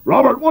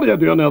 Robert, what are you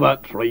doing near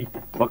that tree?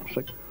 Fuck's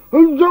sake.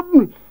 I'm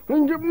jumping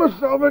and give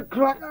myself a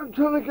crack. I'm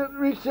trying to get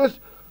reach this.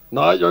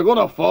 Now, you're going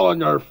to fall on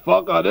your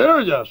fucking ear,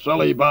 you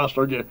silly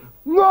bastard, you.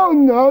 No,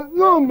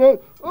 no.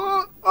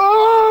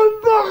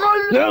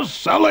 You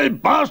silly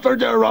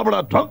bastard, you, Robert.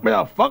 It took me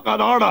a fucking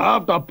hour and a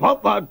half to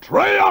put that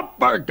tree up,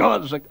 for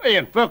God's sake. Hey,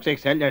 in fuck's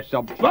sake, tell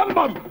yourself.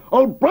 Gentlemen,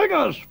 I'll break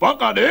his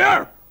fucking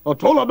ear. I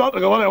told him not to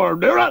go anywhere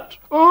near it.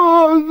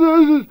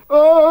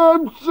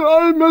 I'm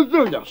sorry,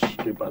 mister. You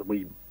stupid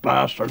wee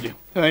bastard, you.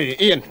 Hey,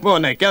 Ian, come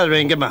on now, get around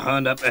and give me a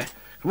hand up there.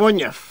 Come on,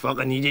 you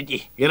fucking idiot, you.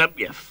 Get up,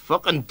 you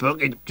fucking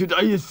bucket. Could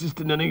I assist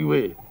in any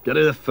way? Get out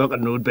of the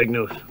fucking road, big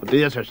nose. We'll do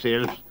this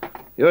ourselves.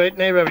 You right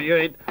now, Robert, you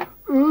right?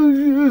 Oh,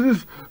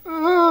 Jesus.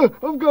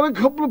 I've got a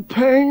couple of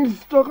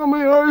pangs stuck on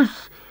my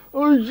arse.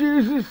 Oh,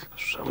 Jesus.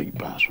 Silly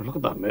bastard. Look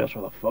at that mess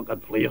of the fucking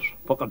place.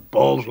 Fucking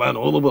balls lying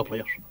all over the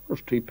place.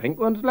 There's two pink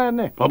ones lying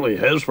there. Probably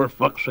his, for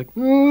fuck's sake.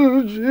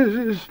 Oh,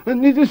 Jesus. I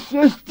need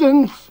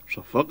assistance. It's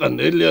a fucking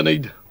needle you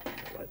need.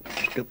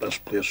 Let's get this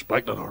place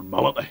back to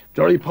normality.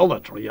 Jerry, pull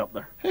that tree up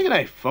there. How can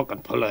I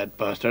fucking pull that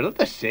bastard? Look at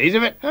the size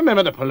of it. How am I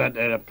meant to pull that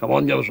there up? Come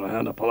on, give us a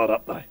hand to pull it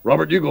up now.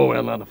 Robert, you go away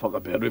and land the fucking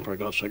bedroom for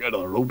God's sake, out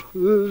of the road.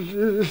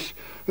 Jesus.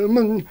 I'm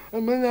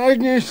in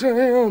agony,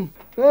 Sam.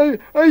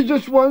 I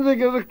just wanted to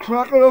get a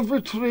cracker off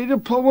a tree to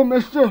pull with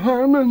Mr.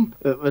 Herman.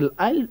 Well,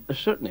 I'll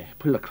certainly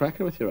pull a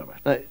cracker with you, Robert.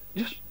 Now,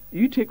 just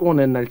You take one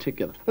and I'll take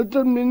the other. I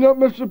didn't mean that,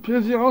 Mr.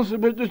 Paisley. I asked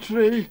about the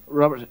tree.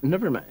 Robert,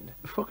 never mind.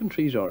 The fucking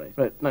tree's all right.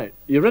 Right, now,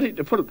 you ready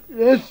to pull it?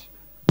 Yes.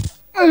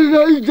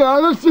 I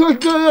got it.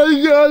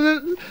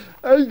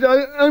 I got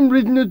it. I'm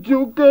reading a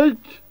joke out.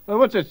 Well,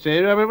 what's it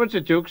say, Robert? What's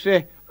the joke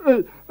say?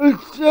 It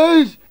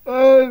says,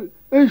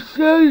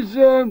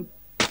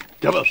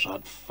 Give us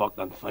that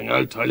fucking thing.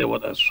 I'll tell you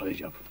what that says,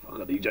 you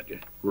fucking idiot. You.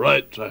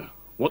 Right,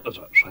 what does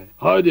it say?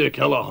 How do you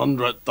kill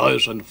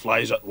 100,000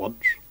 flies at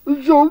once? I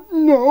don't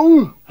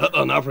know. Hit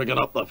an African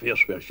up the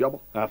face with a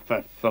shovel. Oh,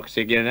 for fuck's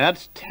sake, yeah,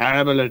 that's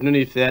terrible. There's no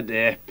need for that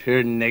there.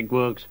 Poor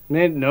nigbugs.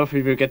 Ain't enough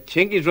if you get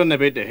chinkies running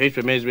about the house,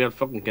 we may as well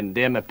fucking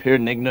condemn the poor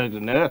nignugs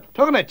in there.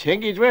 Talking of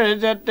chinkies, where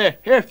is that?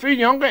 Here, free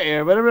younger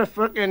here, whatever the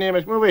fuck your name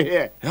is, move over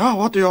here. Yeah,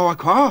 what do you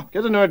require?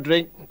 Get another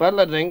drink,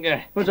 bottle of drink.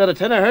 What's that, a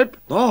tin of herb?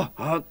 No,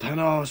 a tin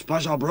of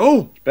special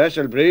brew.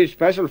 Special brew,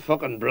 special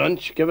fucking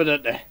brunch. Give it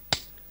that there.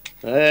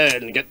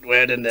 It'll get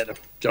wet in there.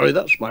 Jerry,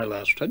 that's my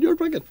last tin you're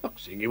drinking.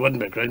 Fuck's sake, you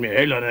wouldn't be crying me a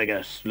hell on I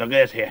guess. Look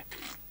at it here.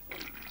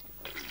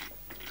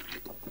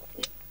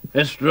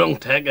 It's strong,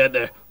 take it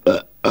there.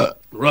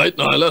 Right,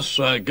 now let's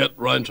get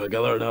round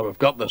together. Now we've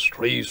got this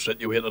tree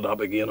situated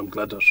up again, I'm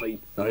glad to see.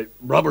 Now,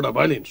 Robert, if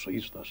Eileen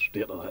sees the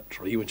state of that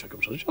tree when she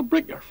comes in, she'll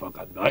break your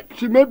fucking neck.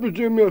 She might be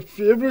doing me a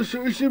favour,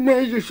 so she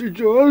might if she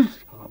does.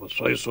 I would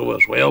say so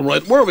as well.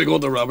 Right, where are we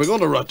going to are we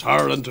going to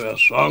retire into a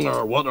song,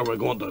 or what are we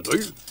going to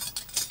do?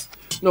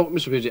 No,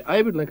 Mr. Paisley,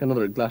 I would like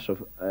another glass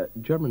of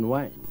German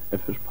wine,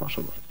 if it's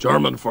possible.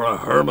 German for a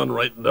Herman,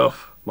 right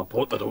enough. My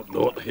pote, I don't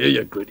know it. Here,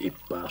 you gritty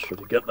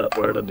bastard. You get that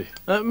word, didn't you?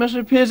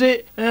 Mr.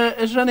 Paisley,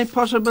 is there any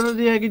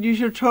possibility I could use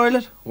your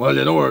toilet? Well,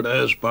 you know where it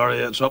is, Barry.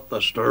 It's up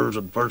the stairs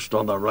and first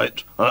on the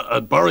right.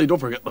 Barry, don't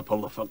forget to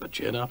pull the fucking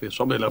chain off you.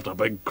 Somebody left a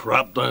big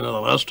crap down there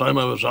the last time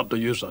I was up to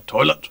use the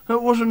toilet.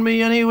 It wasn't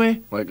me anyway.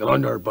 Well, get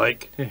on your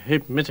bike. Hey,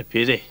 Mr.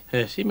 Paisley,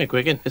 see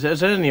McQuicken. Is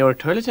there any other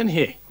toilets in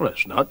here? Well,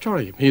 it's not,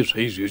 Jerry.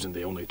 He's using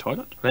the only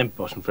toilet. I'm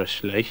busting for a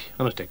slice.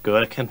 Honest to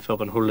God, I can't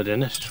fucking hold it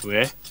in, I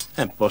swear.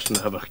 I'm busting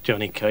to have a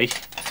Johnny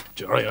Kite.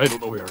 Jerry, I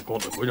don't know where you're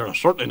going to go. You're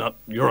certainly not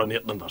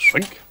urinating in the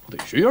sink. Are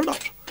you sure you're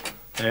not?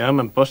 I am.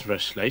 I'm busting for a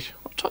slice.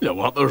 I'll tell you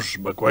what, there's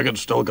McQuiggan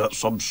still got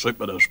some soup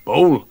in his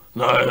bowl.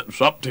 Now,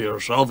 it's up to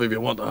yourself if you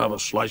want to have a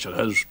slice of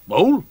his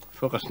bowl.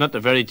 Fuck, it's not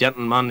a very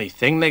gentlemanly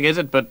thing, like, is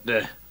it? But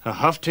I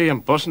have to. I'm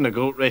busting to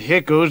go. Right,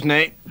 here goes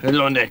now. Hold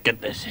on there.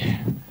 Get this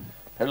here.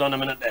 Hold on a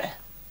minute there.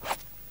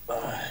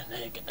 Now,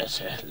 get this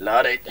here.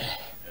 Lad out there.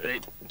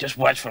 Right, just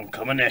watch for him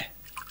coming there.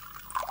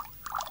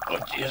 Oh,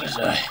 Jesus,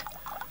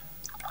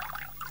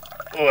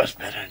 Oh, it's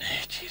better now.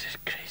 Jesus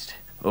Christ.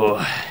 Oh,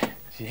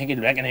 do you think he'd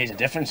recognise the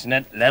difference in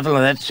that level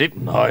of that soup?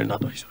 No,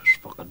 not as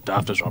fucking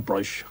daft as a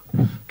brush.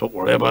 Don't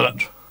worry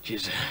about it.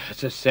 Jesus,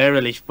 it's a sad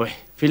release, boy.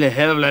 Feel a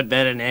hell of a lot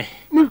better now.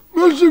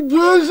 Mr.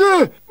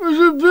 Paisley!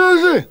 Mr.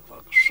 Paisley!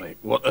 Fuck's sake,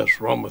 what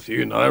is wrong with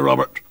you now,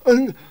 Robert? I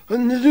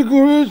need to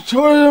go to the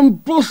toilet. I'm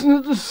busting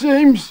at the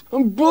seams.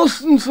 I'm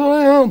busting, so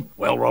I am.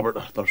 Well, Robert,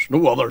 there's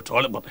no other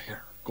toilet but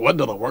here. Go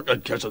into the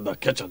working kitchen. The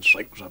kitchen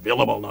sink's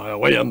available now.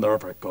 Away in there,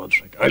 for God's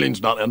sake.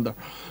 Eileen's not in there.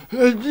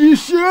 You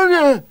sure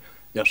now?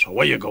 Yes,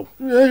 away you go.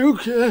 Right,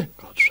 okay.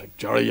 God's sake,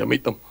 Jerry, you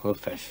meet them. Oh,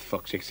 for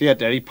fuck's sake. See that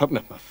there? He put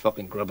me my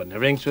fucking grub and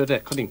everything, so I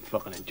couldn't even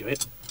fucking enjoy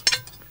it.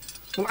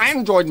 Well, I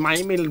enjoyed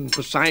my meal, and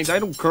besides, I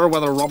don't care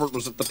whether Robert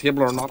was at the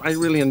table or not. I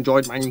really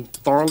enjoyed mine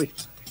thoroughly.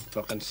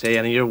 Fucking say,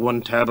 and you're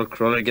one terrible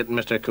crawler getting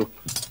Mr. Cool.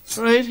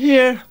 Right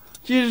here.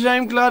 Jesus,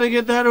 I'm glad to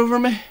get that over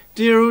me.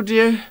 Dear, oh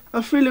dear.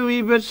 I feel a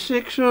wee bit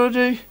sick, so I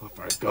do. Oh,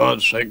 for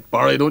God's sake,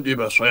 Barry, don't you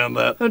be saying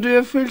that. I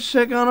do feel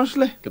sick,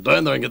 honestly. Get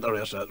down there and get the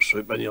rest of that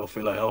soup and you'll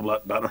feel a hell of a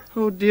lot better.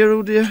 Oh dear,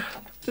 oh dear.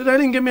 Did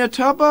Eileen give me a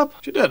top up?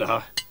 She did,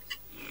 huh?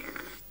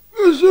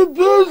 Mr.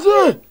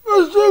 Paisley!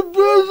 Mr.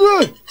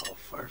 Paisley! Oh,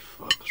 for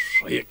fuck's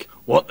sake.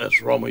 What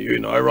is wrong with you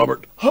now,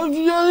 Robert? Have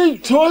you any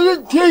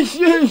toilet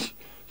tissues?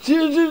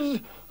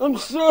 Jesus, I'm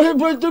sorry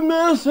about the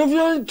mess. Have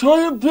you any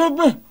toilet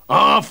paper?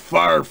 Ah,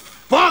 for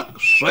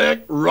fuck's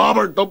sake,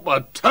 Robert, don't be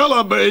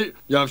telling me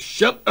you've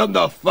shit in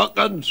the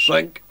fucking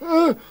sink.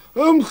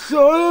 I'm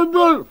sorry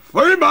about it.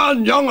 Free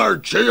man, young or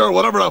chew or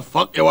whatever the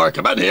fuck you are,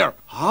 come in here.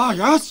 Ah,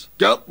 yes?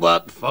 Get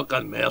that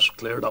fucking mess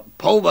cleared up.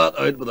 Pull that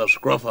out with a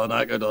scruff of the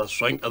neck out of the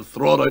sink and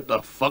throw it out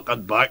the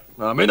fucking back.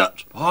 I mean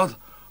it. What?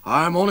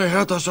 I'm only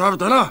here to serve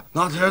dinner,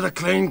 not here to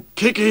clean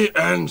Kiki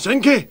and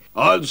Sinky.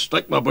 I'll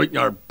stick my boot in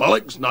your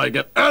bullocks. Now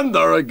get in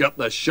there and get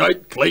the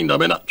shite cleaned a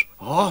minute.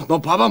 Oh, no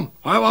problem.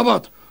 Hey,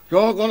 Robert,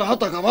 you're gonna have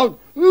to come out.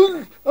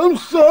 I'm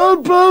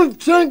sorry, Bill.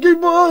 Thank you,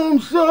 boy.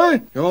 I'm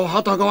sorry. You'll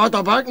have to go out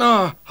the back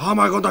now. How am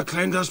I going to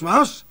clean this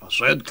mess? I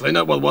said clean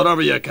it with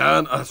whatever you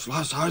can. It's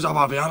the size of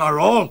a Vienna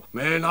roll.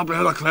 Me not be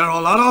able to clear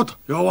all that out.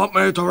 You want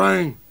me to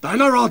ring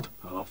Dynarod?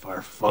 Oh,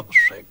 for fuck's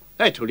sake.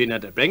 I told you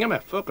not to bring him. I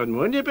fucking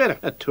warned you better.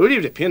 I told you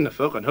to pin the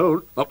fucking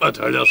hole. Let me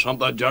tell you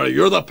something, Jerry.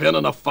 You're the pain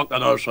in the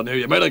fucking arse in here.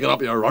 You better get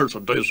up your arse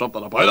and do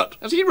something about it.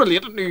 Is he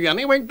related to you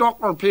anyway,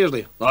 Dr.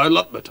 Paisley? Now,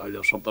 let me tell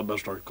you something,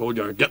 Mr. Cole.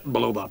 You're getting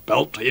below the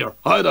belt here.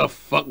 How the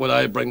fuck would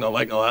I bring the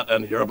like of that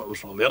in here if it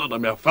was related to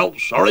me? I felt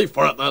sorry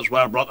for it. That's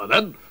why I brought it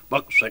in.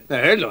 fuck's sake.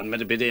 Now, hold on a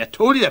minute, Biddy. I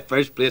told you the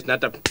first place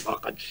not to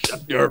Fucking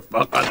shut your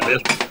fucking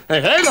face.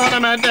 Hey, hold on a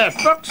minute there.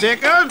 Fuck's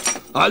sake,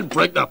 I'll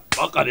break the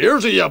fucking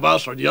ears of you,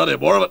 bastard. You any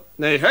more of it?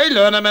 Now, hold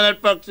on a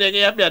minute, fuck's sake.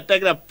 You have to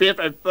take the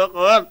paper, fuck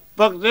on.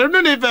 Fuck, there's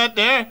no need that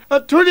there. I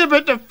told you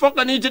about the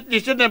fucking Egypt. You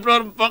shouldn't have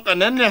brought him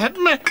fucking in. You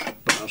hitting me.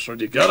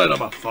 Bastard, you get out of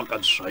my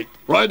fucking sight.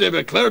 Right, have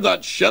you cleared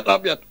that shit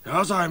up yet?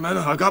 Yes, I mean,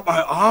 I got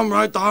my arm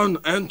right down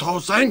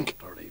into sink.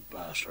 Dirty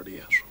bastard, he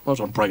is.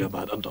 Wasn't bringing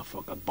that into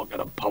fucking bucket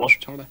of polish,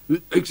 Charlie.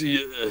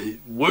 Actually,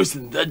 worse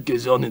than that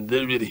goes on in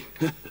there, really.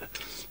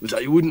 But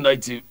I wouldn't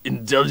like to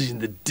indulge in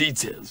the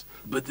details,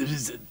 but there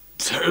is a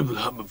terrible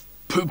hum of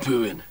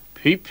poo-poo in.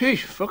 Pee-pee?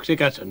 Fuck's sake,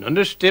 that's an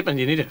understatement.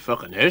 You need a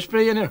fucking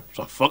hairspray in here. It's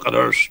a fucking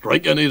air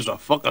strike you need. It's a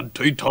fucking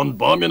 2-ton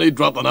bomb you need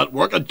dropped in that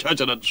working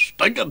kitchen and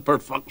stinking, for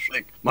fuck's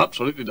sake. I'm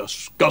absolutely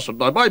disgusted.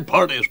 Now, my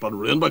party has been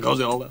ruined because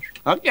of all this.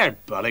 Fuck your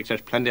bollocks.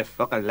 There's plenty of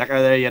fucking liquor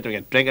there yet we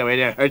can drink away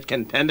your heart's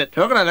contented.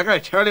 Talking of liquor,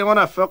 Charlie want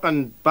a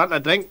fucking bottle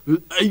of drink? Well,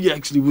 I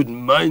actually wouldn't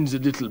mind a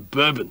little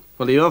bourbon.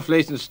 Well, the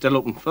off-license still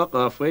open. Fuck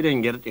off. Wait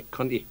and get it, you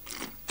cunty.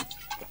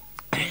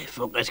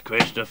 Fuck this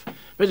queer stuff.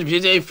 Mr.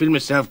 Paisley, I feel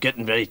myself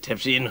getting very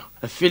tipsy, you know.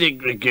 I feel like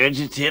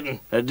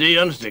regurgitating. Do you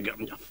honestly get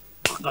me?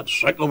 Fucking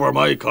sick over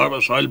my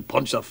carpet, so I'll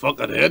punch the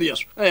fucking head of you.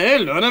 Hey,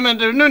 hold on a minute.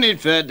 There's no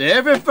need for that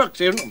there. For fuck's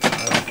sake.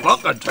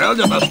 Fucking tell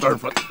you, Mr.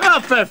 Oh,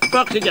 for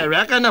fuck's sake, you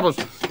reckon, Nibbles?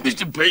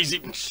 Mr.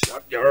 Paisley,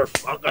 shut your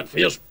fucking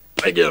face,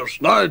 big ears.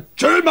 Now,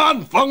 two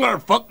man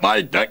funger, fuck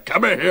my dick.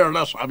 Come here,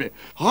 let's have you.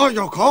 Oh,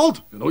 you're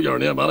cold? You know your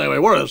name anyway.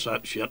 Where is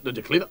that shit? Did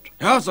you clean it?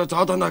 Yes, it's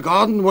out in the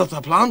garden with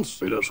the plants.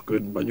 See, that's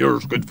good.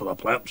 Manure's good for the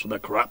plants and the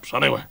craps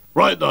anyway.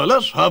 Right now,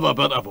 let's have a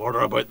bit of order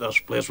about this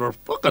place. We're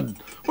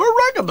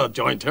wrecking the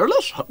joint here.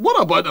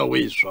 What about a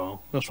wee song?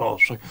 Let's all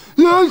sing.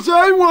 Yes,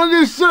 I want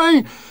to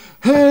sing.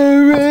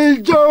 Here we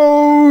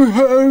go,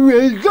 here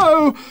we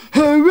go,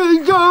 here we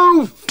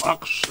go.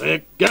 Fuck's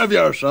sake, give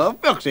yourself.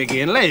 Fuck's sake,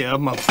 Ian, lay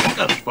up, man.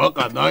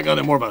 Fucking not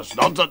any more of this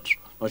nonsense.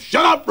 Now,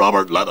 shut up,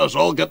 Robert. Let us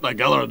all get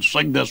together and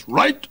sing this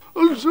right.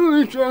 I'm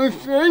sorry, trying to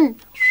sing.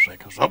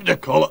 Sick as what do you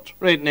call it?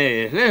 Right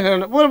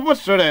now, what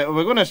sort of,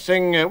 we're going to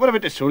sing, what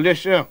about the soldier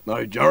show?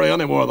 Now, Jerry,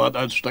 any more of that,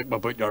 I'll stick my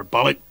boot in your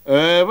belly.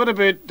 What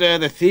about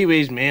the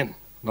Thieves' Man?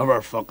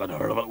 Never fucking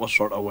heard of it. What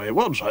sort of way?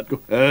 What does that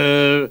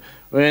go?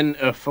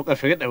 Fuck, I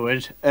forget the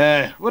words.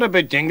 What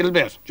about Jingle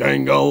Bells?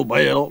 Jingle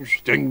bells,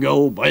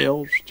 jingle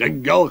bells,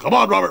 jingle. Come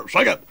on, Robert,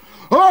 sing it.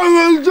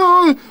 I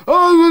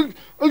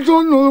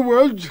don't know the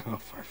words. Oh,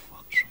 for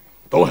fuck's sake.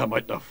 Throw him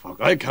out the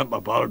fuck. I can't be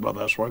bothered with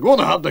this. We're going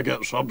to have to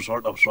get some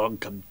sort of song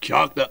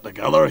concocted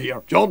together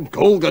here. John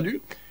Cole, can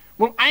you?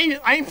 Well,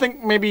 I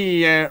think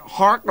maybe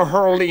Hark the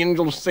Herald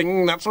Angels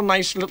Sing. That's a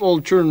nice little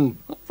tune.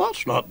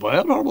 That's not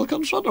bad. I will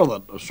consider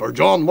that. Sir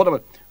John, what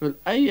about? Well,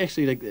 I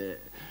actually like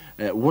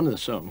one of the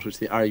songs which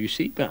the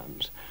RUC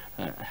bands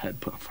had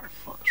put. For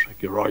fuck's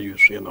sake, you're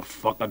RUC in the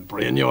fucking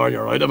brain you are.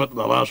 You're out of it in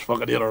the last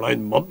fucking 8 or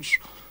 9 months.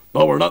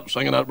 No, we're not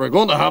singing that. We're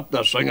going to have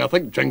to sing. I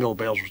think Jingle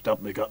Bells has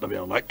definitely got to be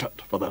elected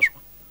for this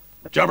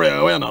one. Jeffrey,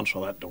 go in and answer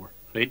that door.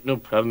 Right, no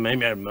problem.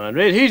 I'm your man.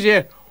 Right, he's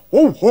here.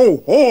 Ho,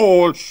 ho,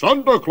 ho, it's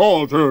Santa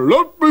Claus here.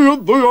 Let me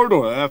in the yard.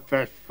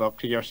 For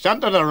fuck's sake, you're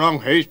sent to the wrong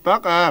house.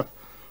 Back off.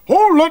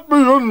 Oh, let me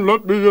in,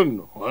 let me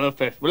in.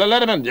 Will I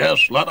let him in?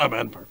 Yes, let him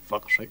in, for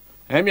fuck's sake.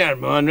 I'm your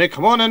man, Rick.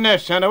 Come on in there,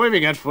 Santa. What have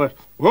you got for it?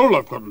 Well,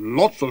 I've got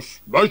lots of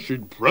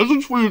smashing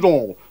presents for you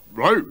all.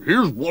 Right,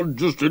 here's one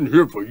just in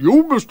here for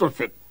you, Mr.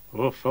 Fit.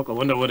 Oh, fuck, I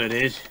wonder what it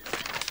is.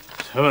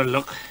 Let's have a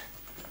look.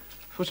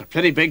 It's a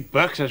pretty big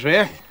box as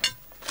well.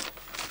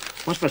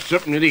 Must be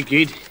something really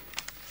good.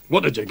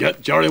 What did you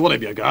get, Jerry? What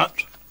have you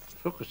got?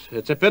 Look,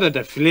 it's a bit of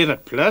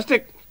deflated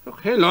plastic.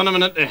 Look, hold on a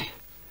minute.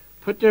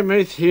 Put your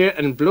mouth here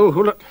and blow.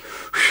 Hold it.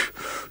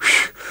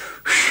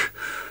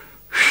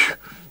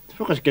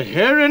 Look, it's got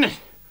hair in it.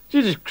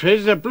 Jesus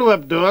Christ, a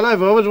blow-up doll.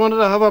 I've always wanted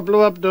to have a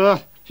blow-up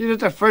doll. See,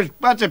 that's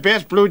the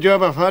best blow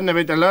job I've had in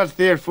about the last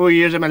 3 or 4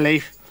 years of my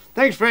life.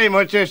 Thanks very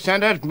much,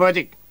 Santa. That's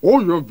magic. Oh,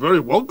 you're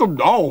very welcome.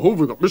 Now,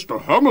 over to Mr.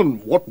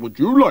 Hammond. What would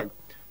you like?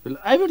 Well,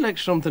 I would like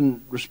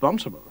something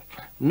responsible.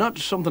 Not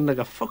something like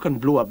a fucking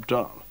blow-up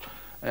doll.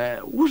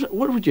 What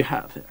would you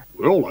have there?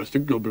 Well, I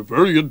think you'll be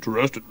very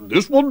interested in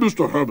this one,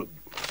 Mr. Hammond.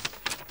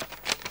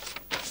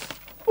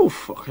 Oh,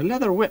 fuck, a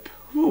leather whip.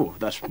 Oh,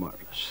 that's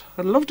marvellous.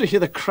 I'd love to hear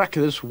the crack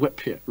of this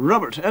whip here.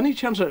 Robert, any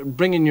chance of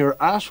bringing your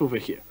ass over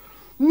here?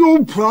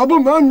 No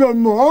problem, I'm your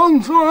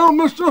man, sir,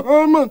 Mr.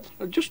 Hammond.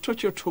 Just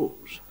touch your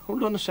toes.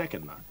 Hold on a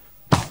second now.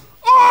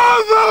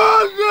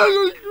 Oh,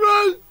 Jesus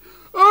Christ!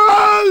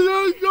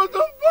 Oh, you got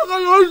the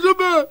fucking house of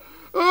me!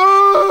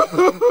 Oh,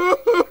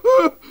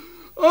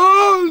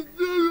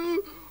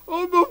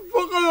 the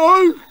fucking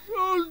house!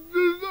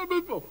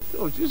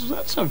 Oh, Jesus,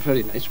 that's a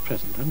very nice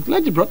present. I'm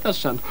glad you brought that,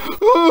 son. Fuck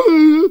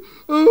me,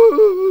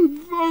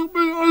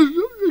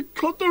 you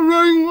cut the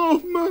ring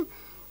off me.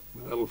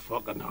 Little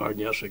fucking hard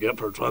yes you get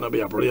for trying to be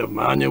a brave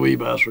man, you wee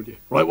bastard. You.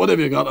 Right, what have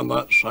you got in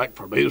that sack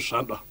for me,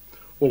 Santa?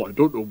 Well, I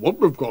don't know what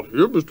we've got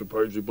here, Mr.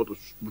 Paisley, but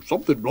it's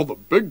something rather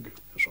big.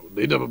 So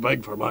need to be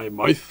big for my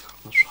mouth.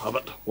 Let's have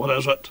it. What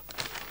is it?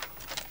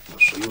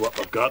 Let's see what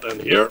we've got in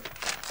here.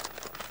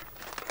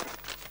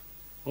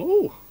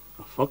 Oh,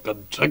 a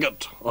fucking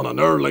ticket on an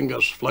Aer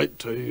Lingus flight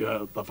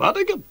to the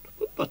Vatican.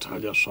 I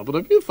tell you something,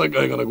 if you think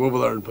I'm going to go over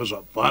there and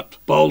visit that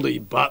baldy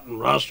bat and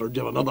rastard,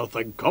 you have another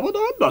thing coming,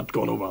 I'm not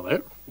going over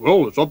there.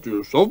 Well, it's up to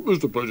yourself,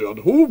 Mr. President.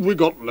 Who have we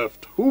got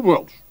left? Who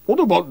else? What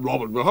about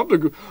Robin? We have to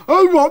go.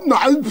 I want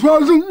my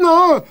present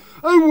now.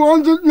 I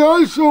want it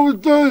now, so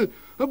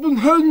I've been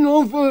hanging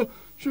on for...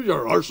 Sure,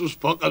 your arse is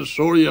fucking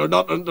sore. You're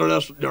not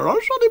interested in your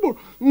arse anymore.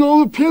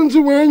 No, the pain's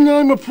away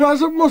now. My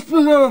present must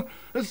be there.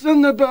 It's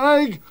in the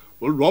bag.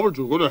 Well, Robert,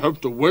 you're going to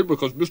have to wait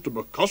because Mr.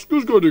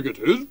 McCuskey's going to get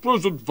his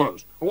present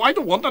first. Oh, I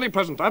don't want any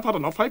present. I've had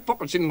enough. I've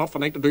fucking seen enough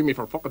tonight to do me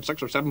for fucking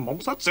 6 or 7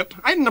 months. That's it.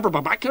 I'll never be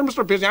back here,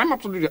 Mr. Paisley. I'm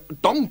absolutely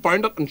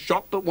dumbfounded and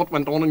shocked at what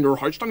went on in your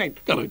house tonight.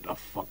 Get out the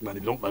fuck, man.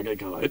 You don't think I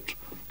get out.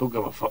 Don't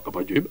give a fuck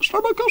about you,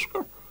 Mr.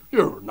 McCusker.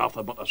 You're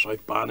nothing but a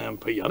South Ban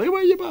MP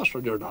anyway, you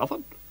bastard. You're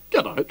nothing.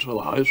 Get out of the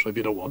house if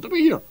you don't want to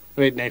be here.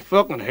 Wait, now,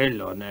 fucking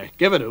hold on now.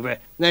 Give it over.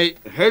 Now,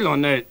 hold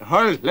on now.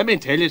 Harold, let me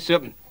tell you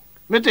something.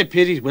 Mr.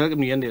 Paisley's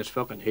welcomed you into his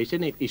fucking house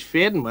tonight. He's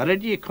fading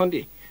married you,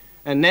 cunty.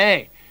 And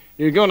now,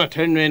 you're going to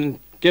turn around and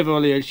give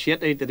all your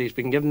shit out that he's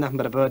been giving nothing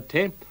but a bad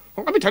time.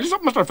 Well, let me tell you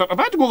something, Mr. Fuck. If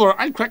I had to go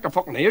there, I'll crack the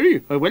fucking ear of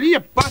you. Or will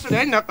you, bastard?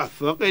 I'll knock the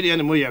fuck out of you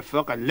and move your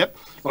fucking lip.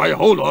 Right,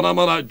 hold on a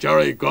minute,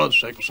 Jerry. God's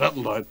sake,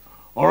 settle down.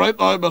 All right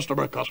now, Mr.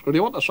 McCusker, do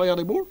you want to say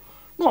any more?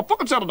 No, I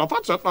fucking said enough.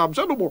 That's it. I'm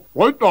saying no more.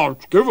 Right now,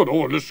 give it.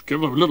 Oh, let's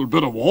give him a little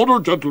bit of water,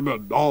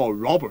 gentlemen. Now,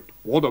 Robert,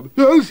 water.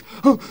 Yes,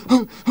 I'm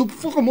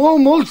fucking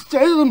almost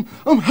dead.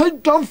 I'm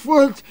head up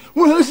for it.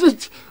 What is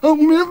it?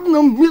 I'm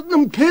waiting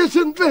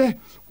impatiently.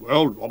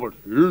 Well, Robert,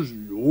 here's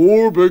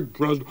your big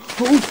present.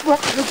 Oh, fuck,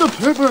 it's a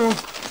paper.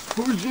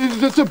 Oh,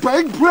 Jesus, it's a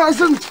big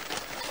present.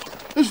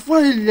 It's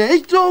very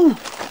late, though.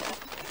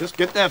 Just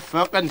get that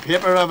fucking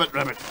paper of it,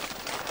 Robert.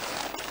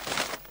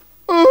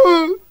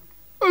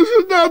 I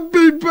should not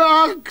be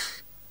back.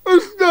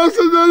 There's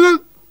nothing in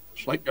it.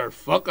 It's like your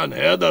fucking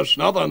head. There's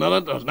nothing in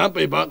it. There's an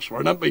empty box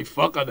for an empty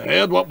fucking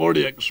head. What more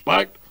do you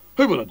expect?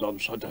 Who would have done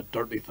such a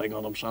dirty thing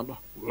on him, Santa?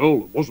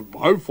 Well, it wasn't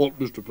my fault,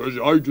 Mr.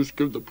 Paisley. I just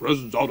give the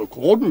presents out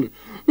accordingly.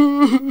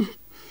 I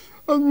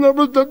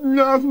never did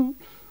nothing.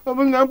 I'm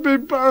an empty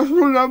box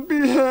with an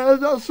empty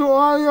head. That's all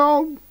I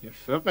am. You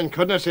fucking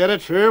couldn't have said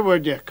it truer,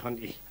 would you,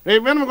 cunty? Right,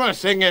 when am I going to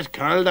sing this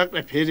Carl,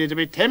 Dr. Paisley, to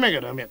be timing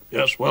it on it?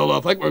 Yes, well, I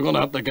think we're going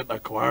to have to get the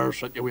choir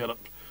situated,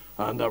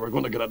 and we're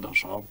going to get into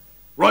song.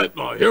 Right,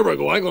 now, here we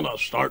go. I'm going to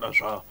start us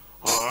off.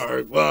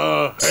 Hark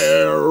the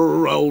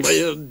herald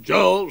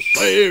angels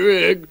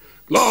sing,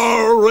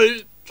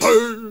 glory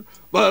to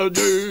the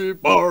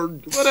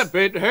newborn. What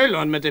about, hold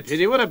on, Mr.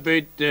 Paisley, what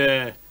about,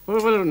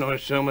 what do no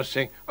song must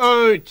sing?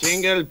 Oh,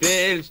 jingle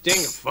bells,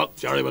 jingle. Fuck,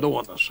 Jerry, we don't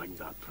want to sing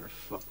that, for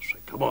fuck's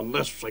sake. Come on,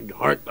 let's sing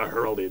Hark the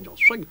herald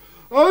angels. Sing.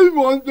 I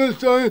want to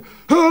say,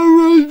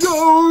 here we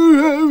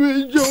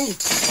go.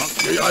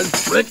 Fuck you, I'll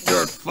break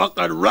your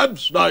fucking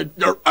ribs now.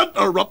 You're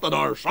interrupting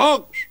our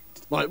songs.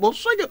 Right, we'll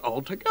sing it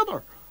all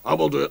together. I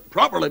will do it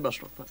properly,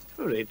 Mr. Pitt.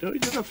 All right,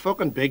 you're a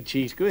fucking big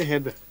cheese. Go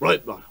ahead.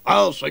 Right, now,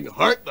 I'll sing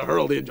Hark the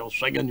herald angels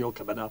sing, and you'll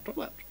come in after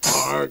that.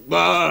 Hark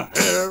the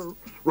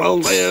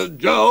herald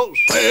angels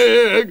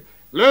sing,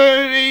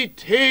 glory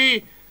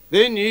to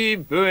the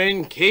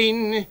newborn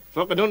king.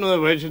 Fuck, I don't know the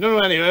words. I don't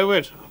know any other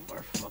words. Oh,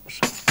 for fuck's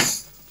sake.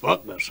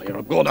 Fuck this here.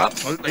 I'm going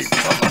absolutely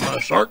fucking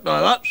berserk now.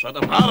 That's it.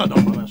 I've had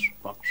enough of this.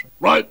 Fuck's sake.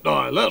 Right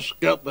now, let's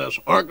get this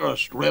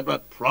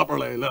orchestrated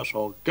properly. Let's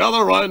all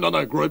gather round in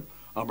a group,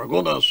 and we're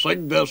going to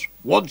sing this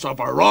once and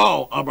for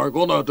all, and we're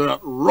going to do it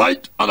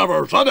right. And if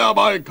there's any of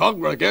my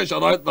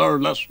congregation out there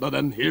listening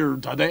in here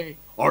today,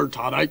 or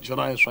tonight, should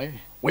I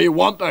say, we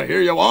want to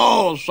hear you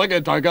all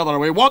singing together.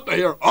 We want to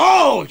hear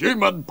all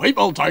human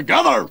people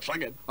together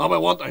singing. And we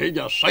want to hear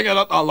you singing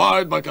it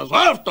aloud, because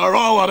after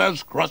all, it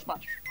is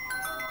Christmas.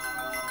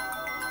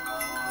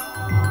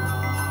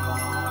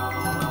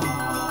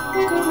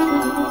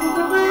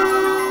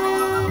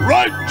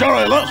 Right,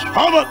 Jerry, let's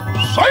have it.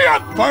 Say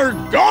it for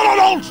God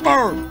and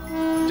Ulster.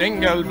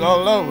 Jingle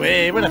all the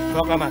way. Where the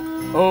fuck am I?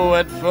 Oh,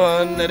 what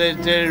fun it is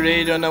to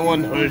ride on a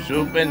one-horse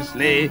open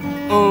sleigh.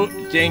 Oh,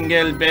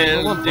 jingle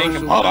bells,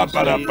 jingle bells. Oh, that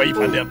better beef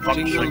in there,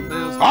 fuck's sake.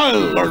 I'll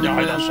learn you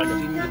how to sing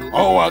it.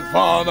 Oh, what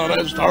fun it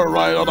is to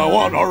ride on a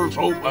one-horse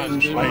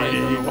open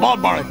sleigh. Come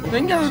on, Barry.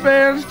 Jingle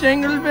bells,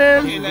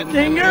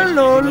 jingle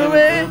all the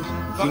way.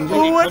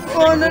 Oh, what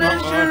fun it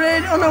is to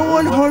ride on a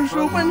one-horse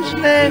open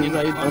sleigh.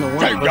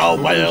 Jingle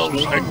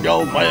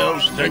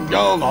bells,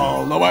 jingle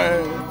all the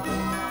way.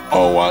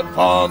 Oh, what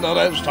fun it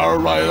is to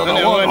ride on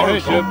a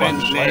one-horse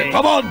open sleigh.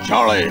 Come on,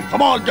 Charlie.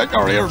 Come on, get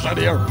your ears in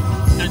here.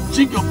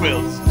 Jingle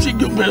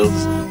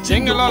bells,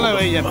 jingle all the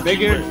way, you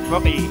bigger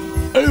puppy.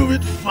 Oh,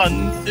 what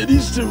fun it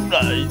is to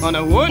ride on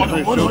a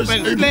one-horse open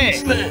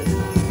sleigh.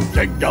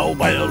 Jingle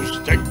bells,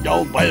 jingle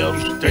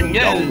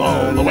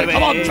all the way.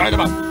 Come on,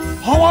 Chinaman.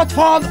 Oh, what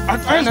fun it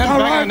is to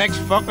ride next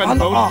fucking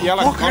boat,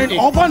 yellow fucking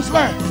open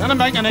sleigh. Send him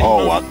back the next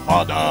boat. Oh, what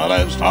fun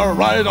it is to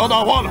ride on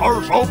a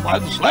one-horse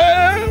open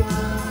sleigh.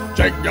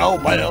 Jingle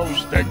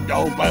bells,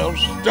 jingle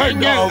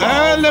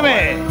all the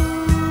way.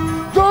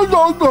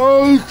 Jingle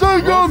bells,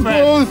 jingle all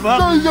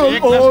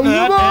the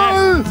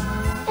way.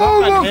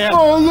 fucking hell.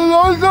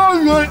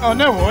 On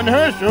the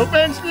one-horse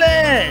open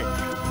sleigh.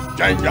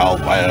 Jingle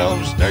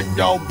bells,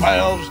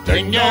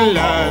 jingle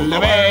all the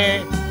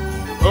way.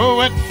 Oh,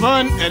 what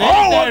fun it is Oh,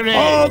 to what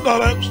ride.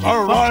 fun it is to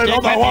ride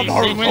on the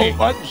one-horse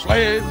open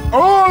sleigh.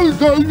 Oh,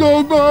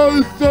 jingle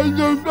bells,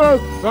 jingle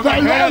bells,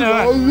 Fucking hell,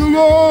 all the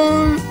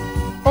way.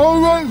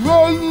 Oh, what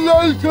fun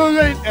it is to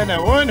ride. And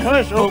a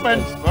one-horse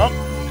open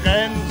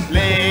fucking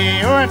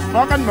sleigh. Oh, it's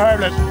fucking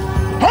marvelous.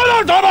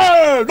 Hello,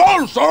 Tommy!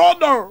 Don't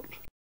surrender!